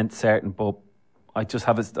 100% certain, but I just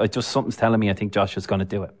something's telling me I think Joshua's going to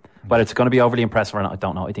do it. Whether it's going to be overly impressive or not, I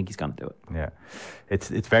don't know. I think he's going to do it. Yeah. It's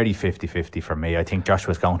very 50-50 for me. I think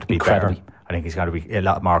Joshua's going to be Incredibly. better. I think he's going to be a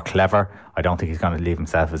lot more clever. I don't think he's going to leave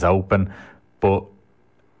himself as open. But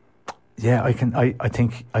yeah, I think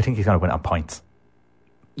he's going to win on points.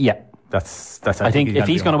 Yeah. I think if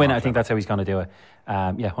he's going to win, I think that. that's how he's going to do it.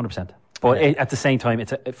 100%. But at the same time,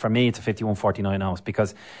 for me, it's a 51-49 almost,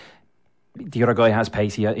 because the other guy has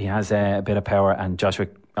pace, he has a bit of power, and Joshua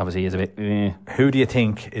obviously is a bit. Who do you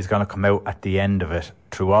think is going to come out at the end of it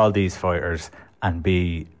through all these fighters and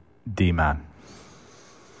be the man?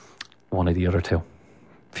 One of the other two,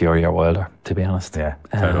 Fury or Wilder, to be honest. Yeah,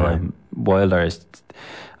 so do I. Wilder is.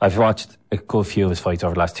 I've watched a good few of his fights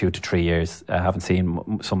over the last 2 to 3 years. I haven't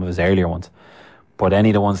seen some of his earlier ones, but any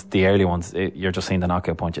of the early ones, you're just seeing the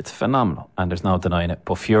knockout punch. It's phenomenal, and there's no denying it.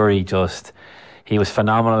 But Fury he was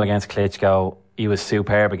phenomenal against Klitschko. He was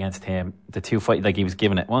superb against him. The two fight, like he was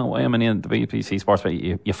giving it. Well, why am I in the BBC Sports? But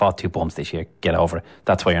you fought 2 bums this year. Get over it.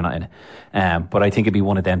 That's why you're not in it. But I think it'd be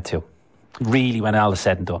one of them two. Really, when all is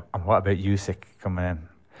said and done. And what about Usyk coming in?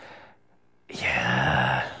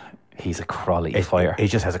 Yeah, he's a quality fighter. He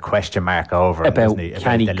just has a question mark over him, About doesn't he?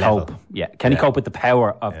 can he the cope? level. Yeah, can he cope with the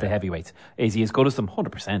power of the heavyweights? Is he as good as them?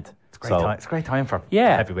 100%. It's a great time for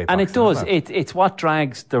heavyweight and boxing. it does. Isn't it? It's what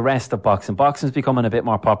drags the rest of boxing. Boxing's becoming a bit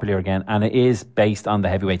more popular again, and it is based on the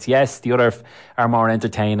heavyweights. Yes, the other are more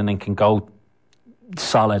entertaining and can go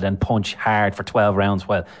solid and punch hard for 12 rounds.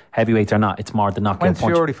 Well, heavyweights are not. It's more the knockout When's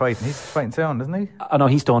punch. Fury fighting? He's fighting soon, isn't he? Oh no,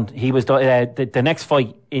 he's done. He was done. The next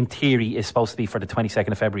fight, in theory, is supposed to be for the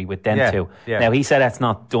 22nd of February with them two. Yeah. Now he said that's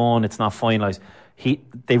not done. It's not finalised.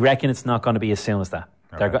 They reckon it's not going to be as soon as that.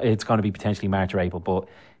 It's going to be potentially March or April, but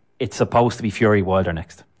it's supposed to be Fury Wilder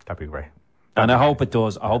next. That'd be great. And I hope it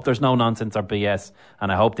does. I hope there's no nonsense or BS,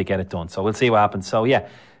 and I hope they get it done. So we'll see what happens. So yeah,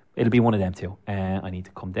 it'll be one of them two. I need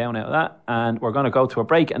to come down out of that, and we're going to go to a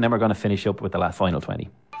break, and then we're going to finish up with the last final 20.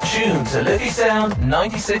 Tune to Liffey Sound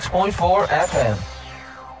 96.4 FM.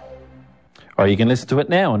 Or you can listen to it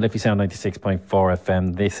now on Liffey Sound 96.4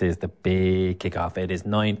 FM. This is the big kickoff. It is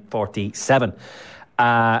 9:47.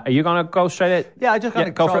 Are you going to go straight at? Yeah, I just got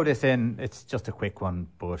to go for throw it. this in. It's just a quick one,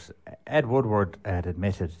 but Ed Woodward had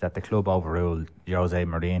admitted that the club overruled Jose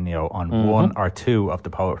Mourinho on one or two of the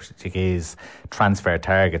Portuguese transfer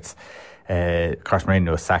targets. Of course,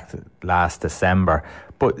 Mourinho was sacked last December,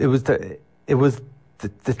 but it was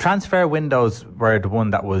the transfer windows were the one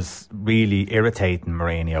that was really irritating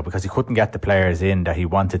Mourinho, because he couldn't get the players in that he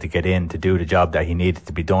wanted to get in to do the job that he needed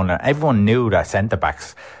to be done. Everyone knew that centre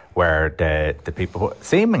backs were the people who,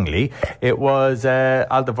 seemingly it was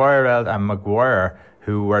Alderweireld and Maguire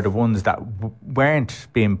who were the ones that weren't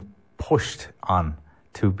being pushed on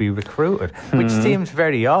to be recruited, which seems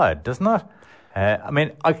very odd, doesn't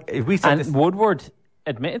it? We said this. And Woodward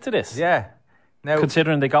admitted to this. Yeah. Now,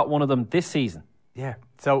 Considering they got one of them this season. yeah.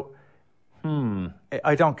 So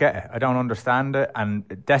I don't get it. I don't understand it. And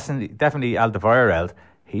definitely Alderweireld,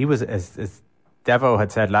 he was, as Devo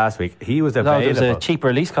had said last week, he was No, available. there was a cheap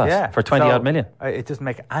release cost for 20 odd million. It doesn't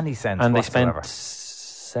make any sense And they whatsoever. spent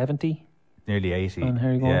 70. Nearly 80. on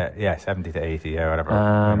Harry Maguire. Yeah, 70 to 80, whatever.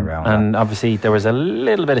 around And obviously there was a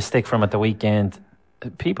little bit of stick from at the weekend.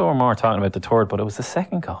 People were more talking about the third, but it was the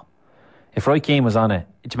second goal. If Roy Keane was on it,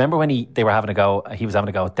 do you remember when he was having a go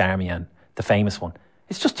at Darmian, the famous one?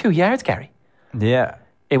 It's just 2 yards, Gary. that. Yeah.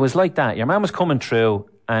 It was like that. Your man was coming through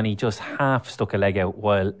and he just half stuck a leg out,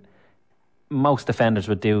 while most defenders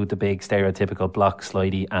would do the big stereotypical block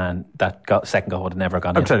slidey, and that second goal would have never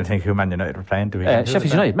gone I'm in. trying to think who Man United were playing.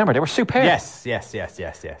 Sheffield United, remember, they were superb. Yes.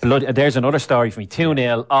 There's another story for me.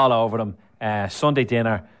 2-0, all over them. Sunday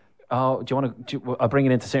dinner. Oh, do you want to? I'll bring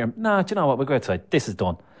it into Serum. No, do you know what? We'll go outside. This is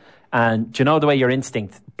done. And do you know the way your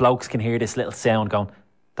instinct, blokes can hear this little sound going,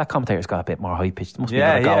 that commentator's got a bit more high pitched. Must be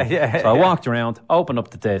another goal. Yeah. So I walked around, opened up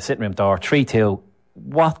the sitting room door, 3-2.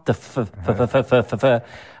 What the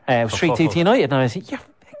it was 3-2 to United. And I was like, you're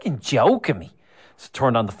fucking joking me. So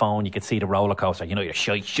turned on the phone, you could see the roller coaster. You're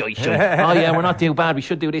shy. Oh yeah, we're not too bad. We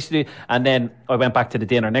should do this. And then I went back to the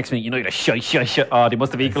dinner. Next minute, you're shy. Oh, they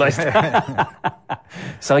must have equalised.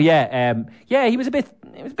 So yeah, he was a bit.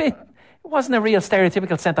 It wasn't a real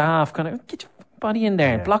stereotypical centre half. Kind of get your body in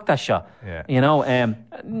there and block that shot. Yeah. You know,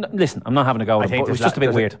 listen, I'm not having a go at it, but it was just a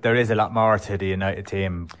bit weird. There is a lot more to the United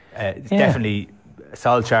team. Definitely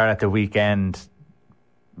Solskjaer at the weekend,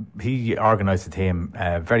 he organised the team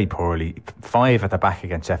very poorly. 5 at the back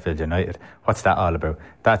against Sheffield United. What's that all about?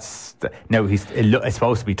 It's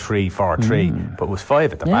supposed to be 3-4-3, but it was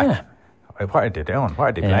 5 at the back. What are they doing? What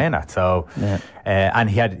are they playing at? So, and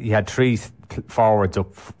he had 3 forwards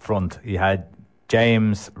up front. He had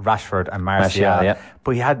James, Rashford, and Martial.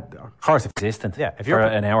 But he had, of course, existent. If you're for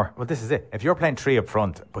an hour. Well, this is it. If you're playing 3 up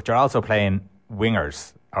front, but you're also playing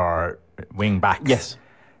wingers or wing backs. Yes.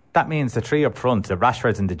 That means the 3 up front, the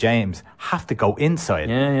Rashfords and the James, have to go inside.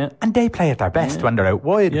 And they play at their best when they're out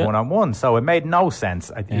wide, one-on-one. So it made no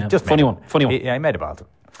sense. Funny one. He made a ball to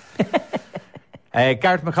him.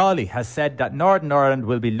 Gareth McCauley has said that Northern Ireland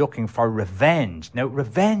will be looking for revenge. Now,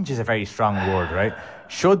 revenge is a very strong word, right?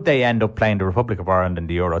 Should they end up playing the Republic of Ireland in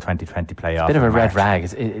the Euro 2020 playoff? Bit of a red rag.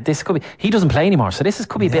 This could be. He doesn't play anymore, so this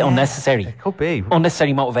could be a bit unnecessary. It could be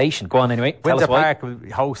unnecessary motivation. Go on anyway. Windsor Park will be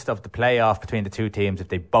host of the playoff between the two teams if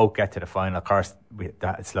they both get to the final. Of course,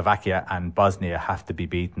 Slovakia and Bosnia have to be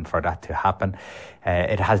beaten for that to happen.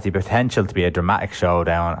 It has the potential to be a dramatic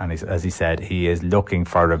showdown, and as he said, he is looking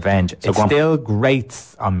for revenge. So it still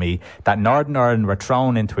grates on me that Northern Ireland were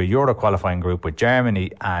thrown into a Euro qualifying group with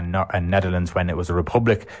Germany and Netherlands when it was a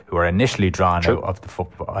republic who were initially drawn out of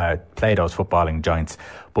the play those footballing joints.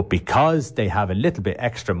 But because they have a little bit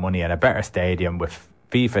extra money and a better stadium, with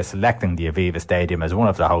FIFA selecting the Aviva Stadium as one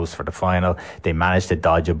of the hosts for the final, they managed to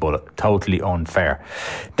dodge a bullet. Totally unfair.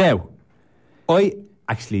 Now, I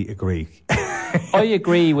actually agree. I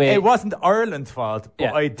agree with... It wasn't Ireland's fault,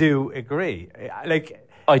 but I do agree.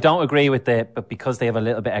 I don't agree with but because they have a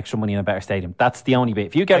little bit extra money and a better stadium. That's the only bit.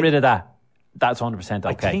 If you get rid of that, that's 100%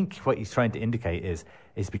 okay. I think what he's trying to indicate is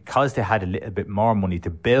because they had a little bit more money to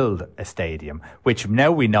build a stadium, which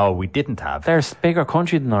now we know we didn't have. They're a bigger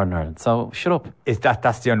country than Northern Ireland, so shut up.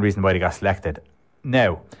 That's the only reason why they got selected.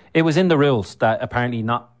 Now, it was in the rules that apparently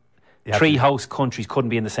not 3 host countries couldn't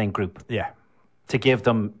be in the same group. Yeah. To give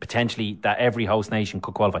them potentially that every host nation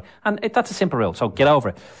could qualify. And that's a simple rule, so get over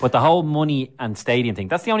it. But the whole money and stadium thing,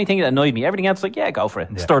 that's the only thing that annoyed me. Everything else, go for it.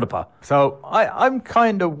 Yeah. Stir the pot. So I'm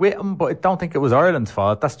kind of with him, but I don't think it was Ireland's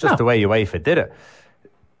fault. That's just the way UEFA did it.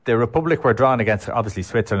 The Republic were drawn against, obviously,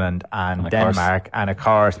 Switzerland and Denmark. And of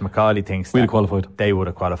course, McCauley thinks they would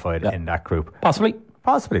have qualified in that group.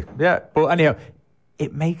 Possibly, yeah. But anyhow,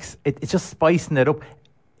 it's just spicing it up.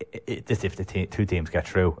 Just if the two teams get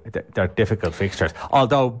through, they're difficult fixtures.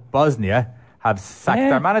 Although Bosnia have sacked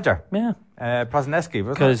their manager, Prosinecki,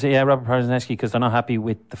 because Robert Prosinecki, because they're not happy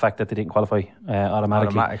with the fact that they didn't qualify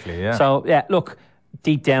automatically. So look,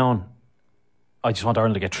 deep down, I just want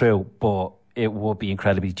Ireland to get through, but it would be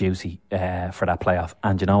incredibly juicy for that playoff.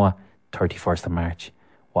 And you know what? 31st of March.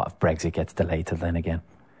 What if Brexit gets delayed till then again?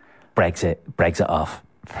 Brexit off.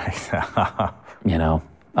 You know,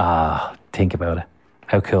 think about it.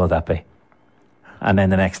 How cool would that be? And then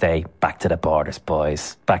the next day, back to the borders,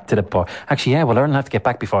 boys. Back to the border. Actually, Ireland have to get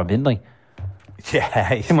back before midnight.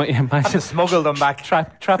 Yeah, you might have to smuggle them back.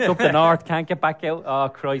 Trapped up the north, can't get back out. Oh,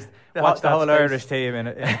 Christ. Watch the whole Irish team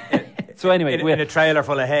in so anyway, in a trailer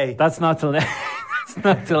full of hay. That's not till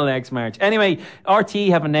next March. Anyway, RTE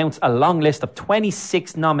have announced a long list of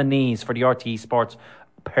 26 nominees for the RTE Sports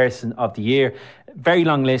Person of the Year. Very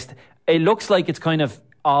long list. It looks like it's kind of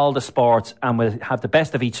all the sports, and we'll have the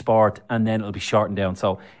best of each sport, and then it'll be shortened down,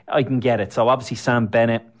 so I can get it. So obviously Sam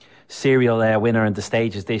Bennett, serial winner in the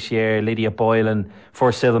stages this year. Lydia Boylan,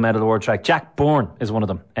 first silver medal at the World Track. Jack Bourne is one of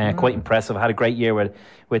them. Quite impressive. Had a great year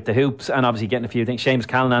with the hoops, and obviously getting a few things. Seamus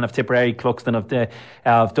Callanan of Tipperary, Cluxton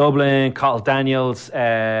of Dublin, Cottle Daniels,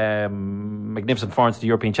 magnificent performance at the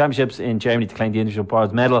European Championships in Germany to claim the individual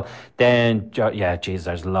bronze medal. Then,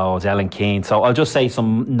 there's loads. Ellen Keane. So I'll just say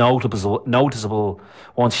some noticeable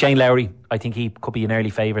ones. Shane Lowry, I think he could be an early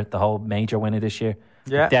favourite, the whole major winner this year.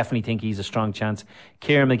 Yeah. I definitely think he's a strong chance.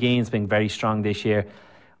 Kieran McGeehan's been very strong this year.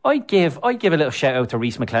 I'd give a little shout out to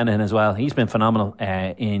Rhys McClenaghan as well. He's been phenomenal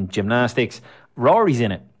in gymnastics. Rory's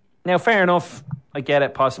in it. Now, fair enough. I get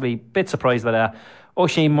it, possibly. Bit surprised by that.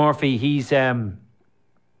 O'Shane Murphy, he's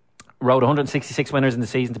rode 166 winners in the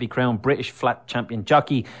season to be crowned British flat champion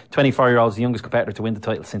jockey. 24-year-old is the youngest competitor to win the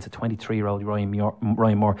title since a 23-year-old Ryan Moore.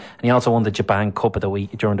 And he also won the Japan Cup of the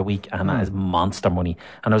week during the week, and that is monster money.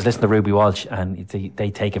 And I was listening to Ruby Walsh, and they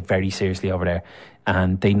take it very seriously over there.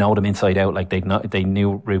 And they know them inside out. Like they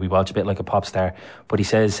knew Ruby Walsh a bit like a pop star. But he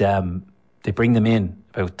says they bring them in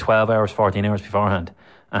about 12 hours, 14 hours beforehand,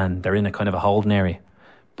 and they're in a kind of a holding area.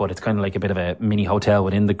 but it's kind of like a bit of a mini hotel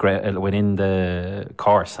within the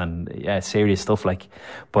course, and yeah, serious stuff like.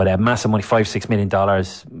 But massive money, $5-6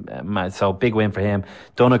 million. So big win for him.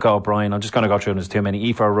 Donegal O'Brien. I'm just going to go through them. There's too many.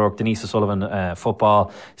 Aoife O'Rourke, Denise O'Sullivan,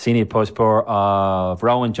 football. Senior Postpur of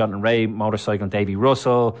Rowan, Jonathan Ray, motorcycle, Davy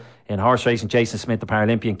Russell. In horse racing, Jason Smith, the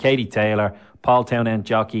Paralympian. Katie Taylor, Paul Townend,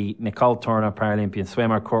 jockey. Nicole Turner, Paralympian.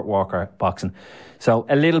 Swimmer, Kurt Walker, boxing. So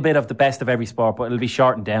a little bit of the best of every sport, but it'll be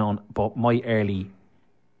shortened down. But my early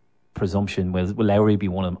presumption will Lowry be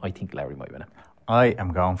one of them? I think Lowry might win it. I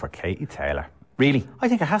am going for Katie Taylor. Really? I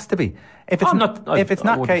think it has to be. If it's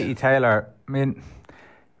not Katie Taylor, I mean,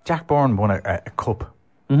 Jack Bourne won a cup.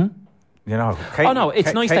 Mm-hmm. You know.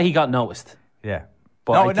 It's nice that he got noticed. Yeah.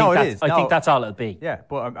 But I think that's all it'll be. Yeah,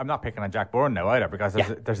 but I'm not picking on Jack Bourne now either, because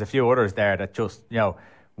there's a few others there that just,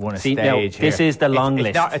 won a stage here. This is the long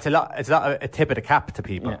list. It's not a tip of the cap to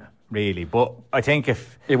people, really. But I think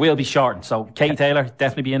if it will be shortened, so Katie Taylor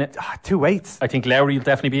definitely be in it. 2 weights. I think Lowry will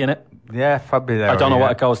definitely be in it. Yeah, probably Lowry. I don't know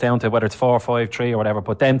what it goes down to, whether it's 4, 5, 3 or whatever.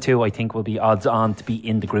 But them two, I think, will be odds on to be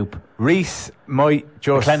in the group. Ruiz might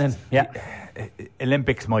just McLennan,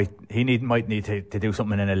 Olympics might need to do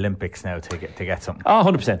something in Olympics now to get something. Oh,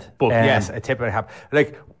 100%. But yes, a tip of the cap.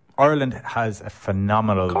 Like, Ireland has a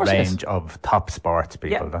phenomenal range of top sports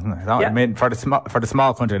people, doesn't it? I mean, for the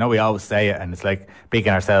small country, I know we always say it, and it's like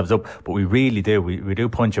bigging ourselves up, but we really do. We do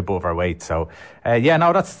punch above our weight. So,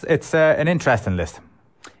 it's an interesting list.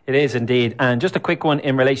 It is indeed. And just a quick one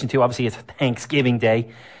in relation to, obviously, it's Thanksgiving Day.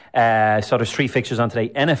 So there's 3 fixtures on today.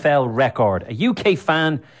 NFL record. A UK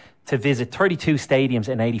fan to visit 32 stadiums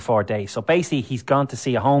in 84 days. So basically, he's gone to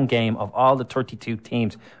see a home game of all the 32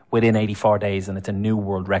 teams within 84 days, and it's a new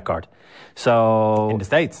world record. So in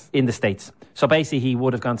the States. So basically, he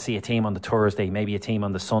would have gone to see a team on the Thursday, maybe a team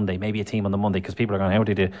on the Sunday, maybe a team on the Monday, because people are going,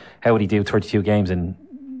 how would he do 32 games in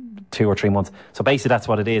 2 or 3 months? So basically, that's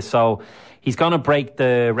what it is. So he's going to break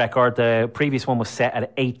the record. The previous one was set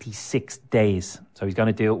at 86 days. So he's going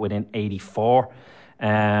to do it within 84.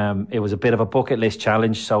 It was a bit of a bucket list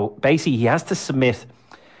challenge. So basically, he has to submit.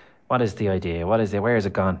 What is the idea? Where is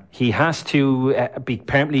it gone? He has to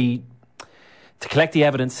apparently, to collect the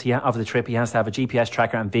evidence of the trip, he has to have a GPS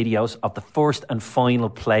tracker and videos of the first and final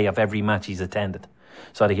play of every match he's attended.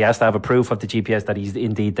 So that he has to have a proof of the GPS that he's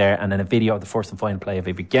indeed there, and then a video of the first and final play of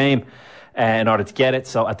every game in order to get it.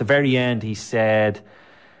 So at the very end, he said,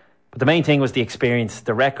 but the main thing was the experience.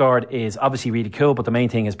 The record is obviously really cool, but the main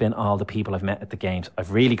thing has been all the people I've met at the games.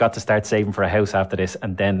 I've really got to start saving for a house after this,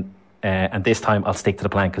 and then and this time I'll stick to the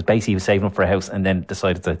plan, because basically he was saving up for a house and then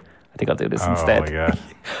decided to, I think I'll do this instead.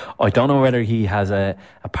 I don't know whether he has a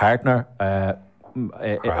partner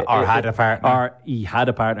or had a partner, or he had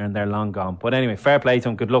a partner and they're long gone. But anyway, fair play to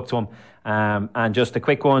him, good luck to him. And just a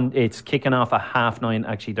quick one, it's kicking off at 9:30.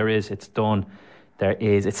 Actually, it's done.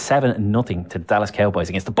 It's 7-0 to the Dallas Cowboys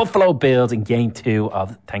against the Buffalo Bills in Game 2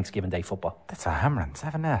 of Thanksgiving Day football. That's a hammering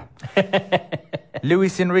 7-0.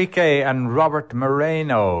 Luis Enrique and Robert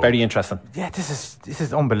Moreno. Very interesting. Yeah, this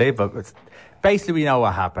is unbelievable. Basically, we know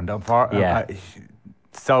what happened.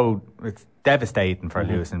 So it's devastating for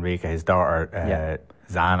Luis Enrique. His daughter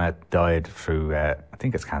Zana died through, I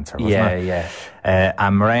think it's cancer, wasn't it?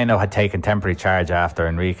 And Moreno had taken temporary charge after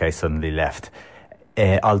Enrique suddenly left.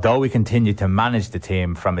 Although we continued to manage the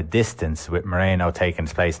team from a distance, with Moreno taking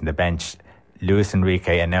his place on the bench, Luis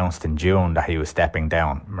Enrique announced in June that he was stepping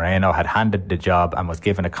down. Moreno had handed the job and was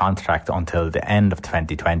given a contract until the end of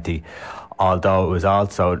 2020, although it was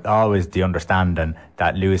also always the understanding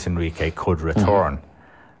that Luis Enrique could return.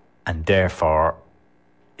 And therefore,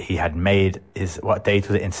 he had made what date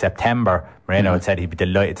was it, in September. Moreno had said he'd be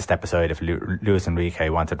delighted to step aside if Luis Enrique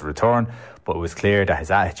wanted to return, but it was clear that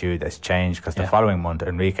his attitude has changed, because the following month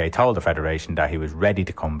Enrique told the Federation that he was ready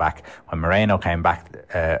to come back. When Moreno came back,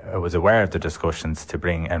 was aware of the discussions to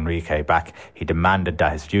bring Enrique back, he demanded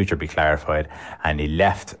that his future be clarified, and he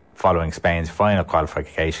left following Spain's final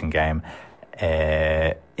qualification game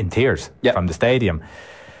in tears from the stadium.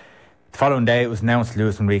 The following day, it was announced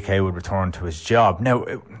Luis Enrique would return to his job. Now,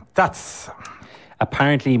 that's...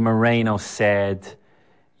 Apparently, Moreno said,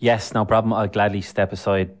 yes, no problem, I'll gladly step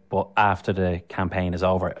aside, but after the campaign is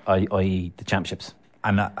over, i.e. the championships.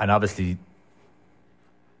 And obviously,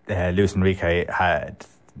 Luis Enrique had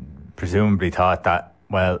presumably thought that,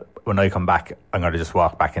 well, when I come back, I'm going to just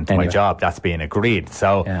walk back into my job. That's being agreed.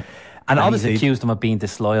 So, and obviously... he's accused him of being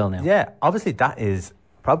disloyal now. Yeah, obviously that is...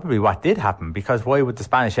 probably what did happen, because why would the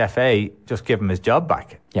Spanish FA just give him his job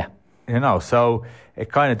back? Yeah. So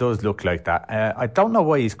it kind of does look like that. I don't know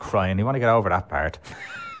why he's crying. You want to get over that part,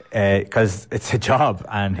 because it's a job,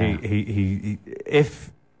 and he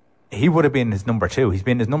if he would have been his number 2. He's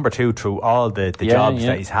been his number 2 through all the jobs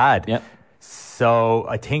that he's had. Yeah. So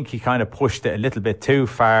I think he kind of pushed it a little bit too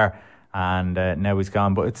far, and now he's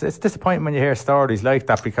gone. But it's disappointing when you hear stories like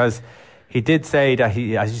that, because he did say that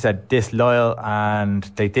he, as you said, disloyal, and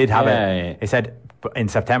they did have it. He said in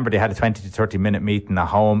September they had a 20 to 30 minute meeting at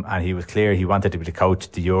home, and he was clear he wanted to be the coach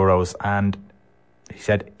of the Euros, and he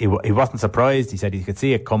said he wasn't surprised. He said he could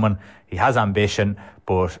see it coming. He has ambition,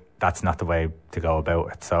 but that's not the way to go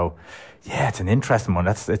about it. So, yeah, it's an interesting one.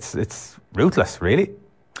 It's ruthless, really.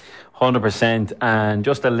 100%. And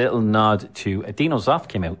just a little nod to Dino Zoff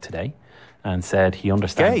came out today and said he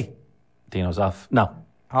understands. Gay? Dino Zoff. No.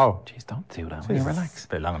 Oh. Jeez, don't do that. Jeez, Relax. It's a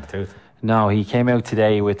bit long in the tooth. No, he came out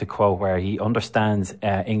today with the quote where he understands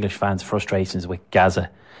English fans' frustrations with Gaza.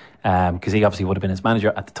 Because he obviously would have been his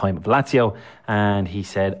manager at the time of Lazio, and he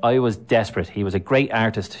said, I was desperate. He was a great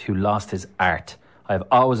artist who lost his art. I've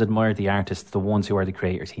always admired the artists, the ones who are the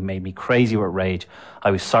creators. He made me crazy with rage.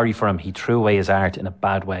 I was sorry for him. He threw away his art in a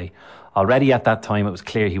bad way. Already at that time, it was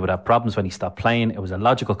clear he would have problems when he stopped playing. It was a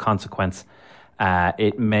logical consequence.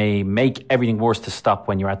 It may make everything worse to stop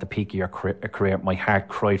when you're at the peak of your career. My heart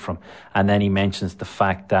cried for him. And then he mentions the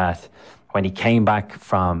fact that when he came back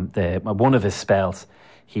from one of his spells,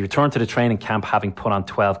 he returned to the training camp having put on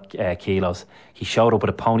 12 kilos. He showed up with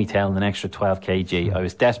a ponytail and an extra 12 kg. I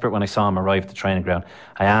was desperate when I saw him arrive at the training ground.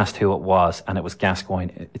 I asked who it was, and it was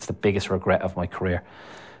Gascoigne. It's the biggest regret of my career.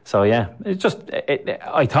 So, yeah,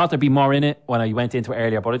 I thought there'd be more in it when I went into it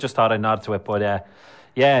earlier, but I just thought I'd nod to it. But,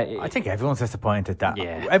 yeah. I think everyone's disappointed that.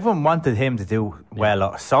 Yeah. Everyone wanted him to do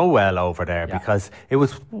so well over there, because it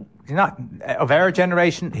was not of our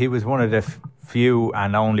generation. He was one of the few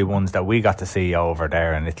and only ones that we got to see over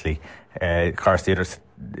there in Italy. Of course, the others,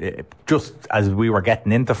 just as we were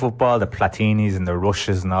getting into football, the Platinis and the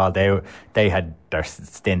Rushes and all, they had their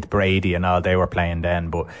stint, Brady and all, they were playing then.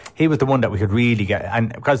 But he was the one that we could really get,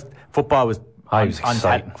 and because football was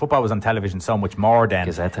football was on television so much more then.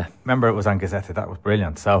 Gazzetta. Remember, it was on Gazzetta. That was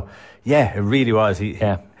brilliant. So, yeah, it really was.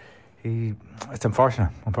 It's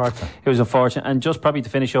unfortunate. It was unfortunate. And just probably to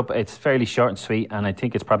finish up, it's fairly short and sweet, and I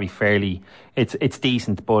think it's probably it's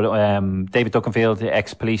decent. But David Duckenfield, the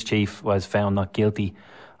ex-police chief, was found not guilty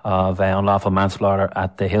of unlawful manslaughter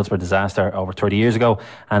at the Hillsborough disaster over 30 years ago.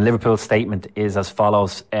 And Liverpool's statement is as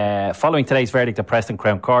follows. Following today's verdict at Preston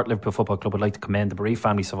Crown Court, Liverpool Football Club would like to commend the bereaved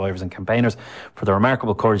family, survivors and campaigners for the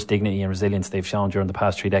remarkable courage, dignity and resilience they've shown during the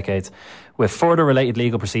past 3 decades. With further related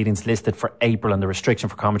legal proceedings listed for April and the restriction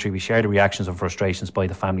for commentary, we share the reactions and frustrations by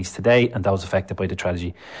the families today and those affected by the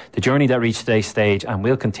tragedy. The journey that reached today's stage and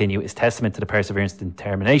will continue is testament to the perseverance and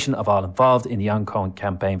determination of all involved in the ongoing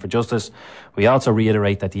campaign for justice. We also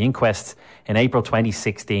reiterate that the inquests in April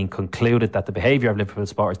 2016 concluded that the behaviour of Liverpool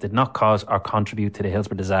supporters did not cause or contribute to the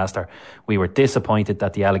Hillsborough disaster. We were disappointed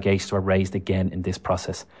that the allegations were raised again in this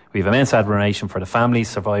process. We have immense admiration for the families,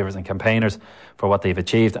 survivors and campaigners for what they've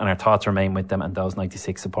achieved, and our thoughts remain with them and those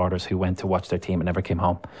 96 supporters who went to watch their team and never came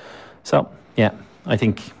home. So, yeah, I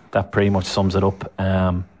think that pretty much sums it up.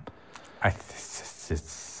 And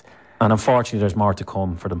unfortunately, there's more to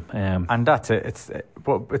come for them. And that's it.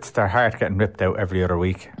 It's their heart getting ripped out every other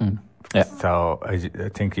week. Yeah. So I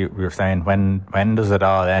think we were saying, when does it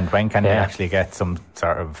all end? When can they actually get some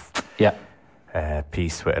sort of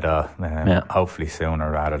peace with it all? Hopefully sooner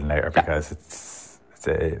rather than later, because it's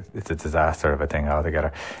a disaster of a thing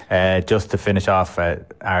altogether. Just to finish off,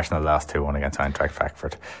 Arsenal lost 2-1 against Eintracht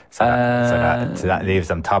Frankfurt. So that leaves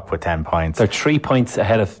them top with 10 points. They're 3 points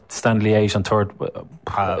ahead of Stanley Liège on third.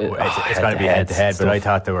 It's going to be head-to-head, but I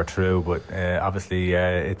thought they were through. But obviously,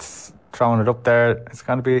 it's throwing it up there. It's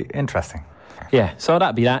going to be interesting. Yeah, so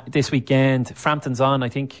that'll be that. This weekend, Frampton's on, I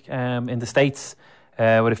think, in the States,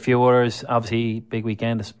 with a few others. Obviously, big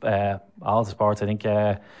weekend, all the sports, I think.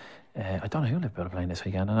 I don't know who Liverpool are playing this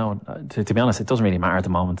weekend. I know, to be honest, it doesn't really matter at the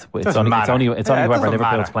moment. It's only whoever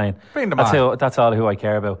Liverpool's playing. Bring them that's all who I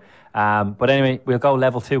care about. But anyway, we'll go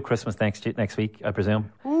level 2 Christmas next week, I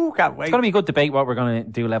presume. Ooh, can't wait. It's going to be a good debate what we're going to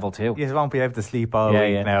do level 2. You won't be able to sleep all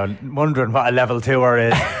week now, wondering what a level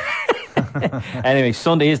 2er is. Anyway,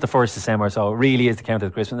 Sunday is the 1st December, so it really is the count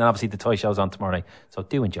of Christmas. And obviously the toy show's on tomorrow night, so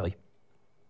do enjoy.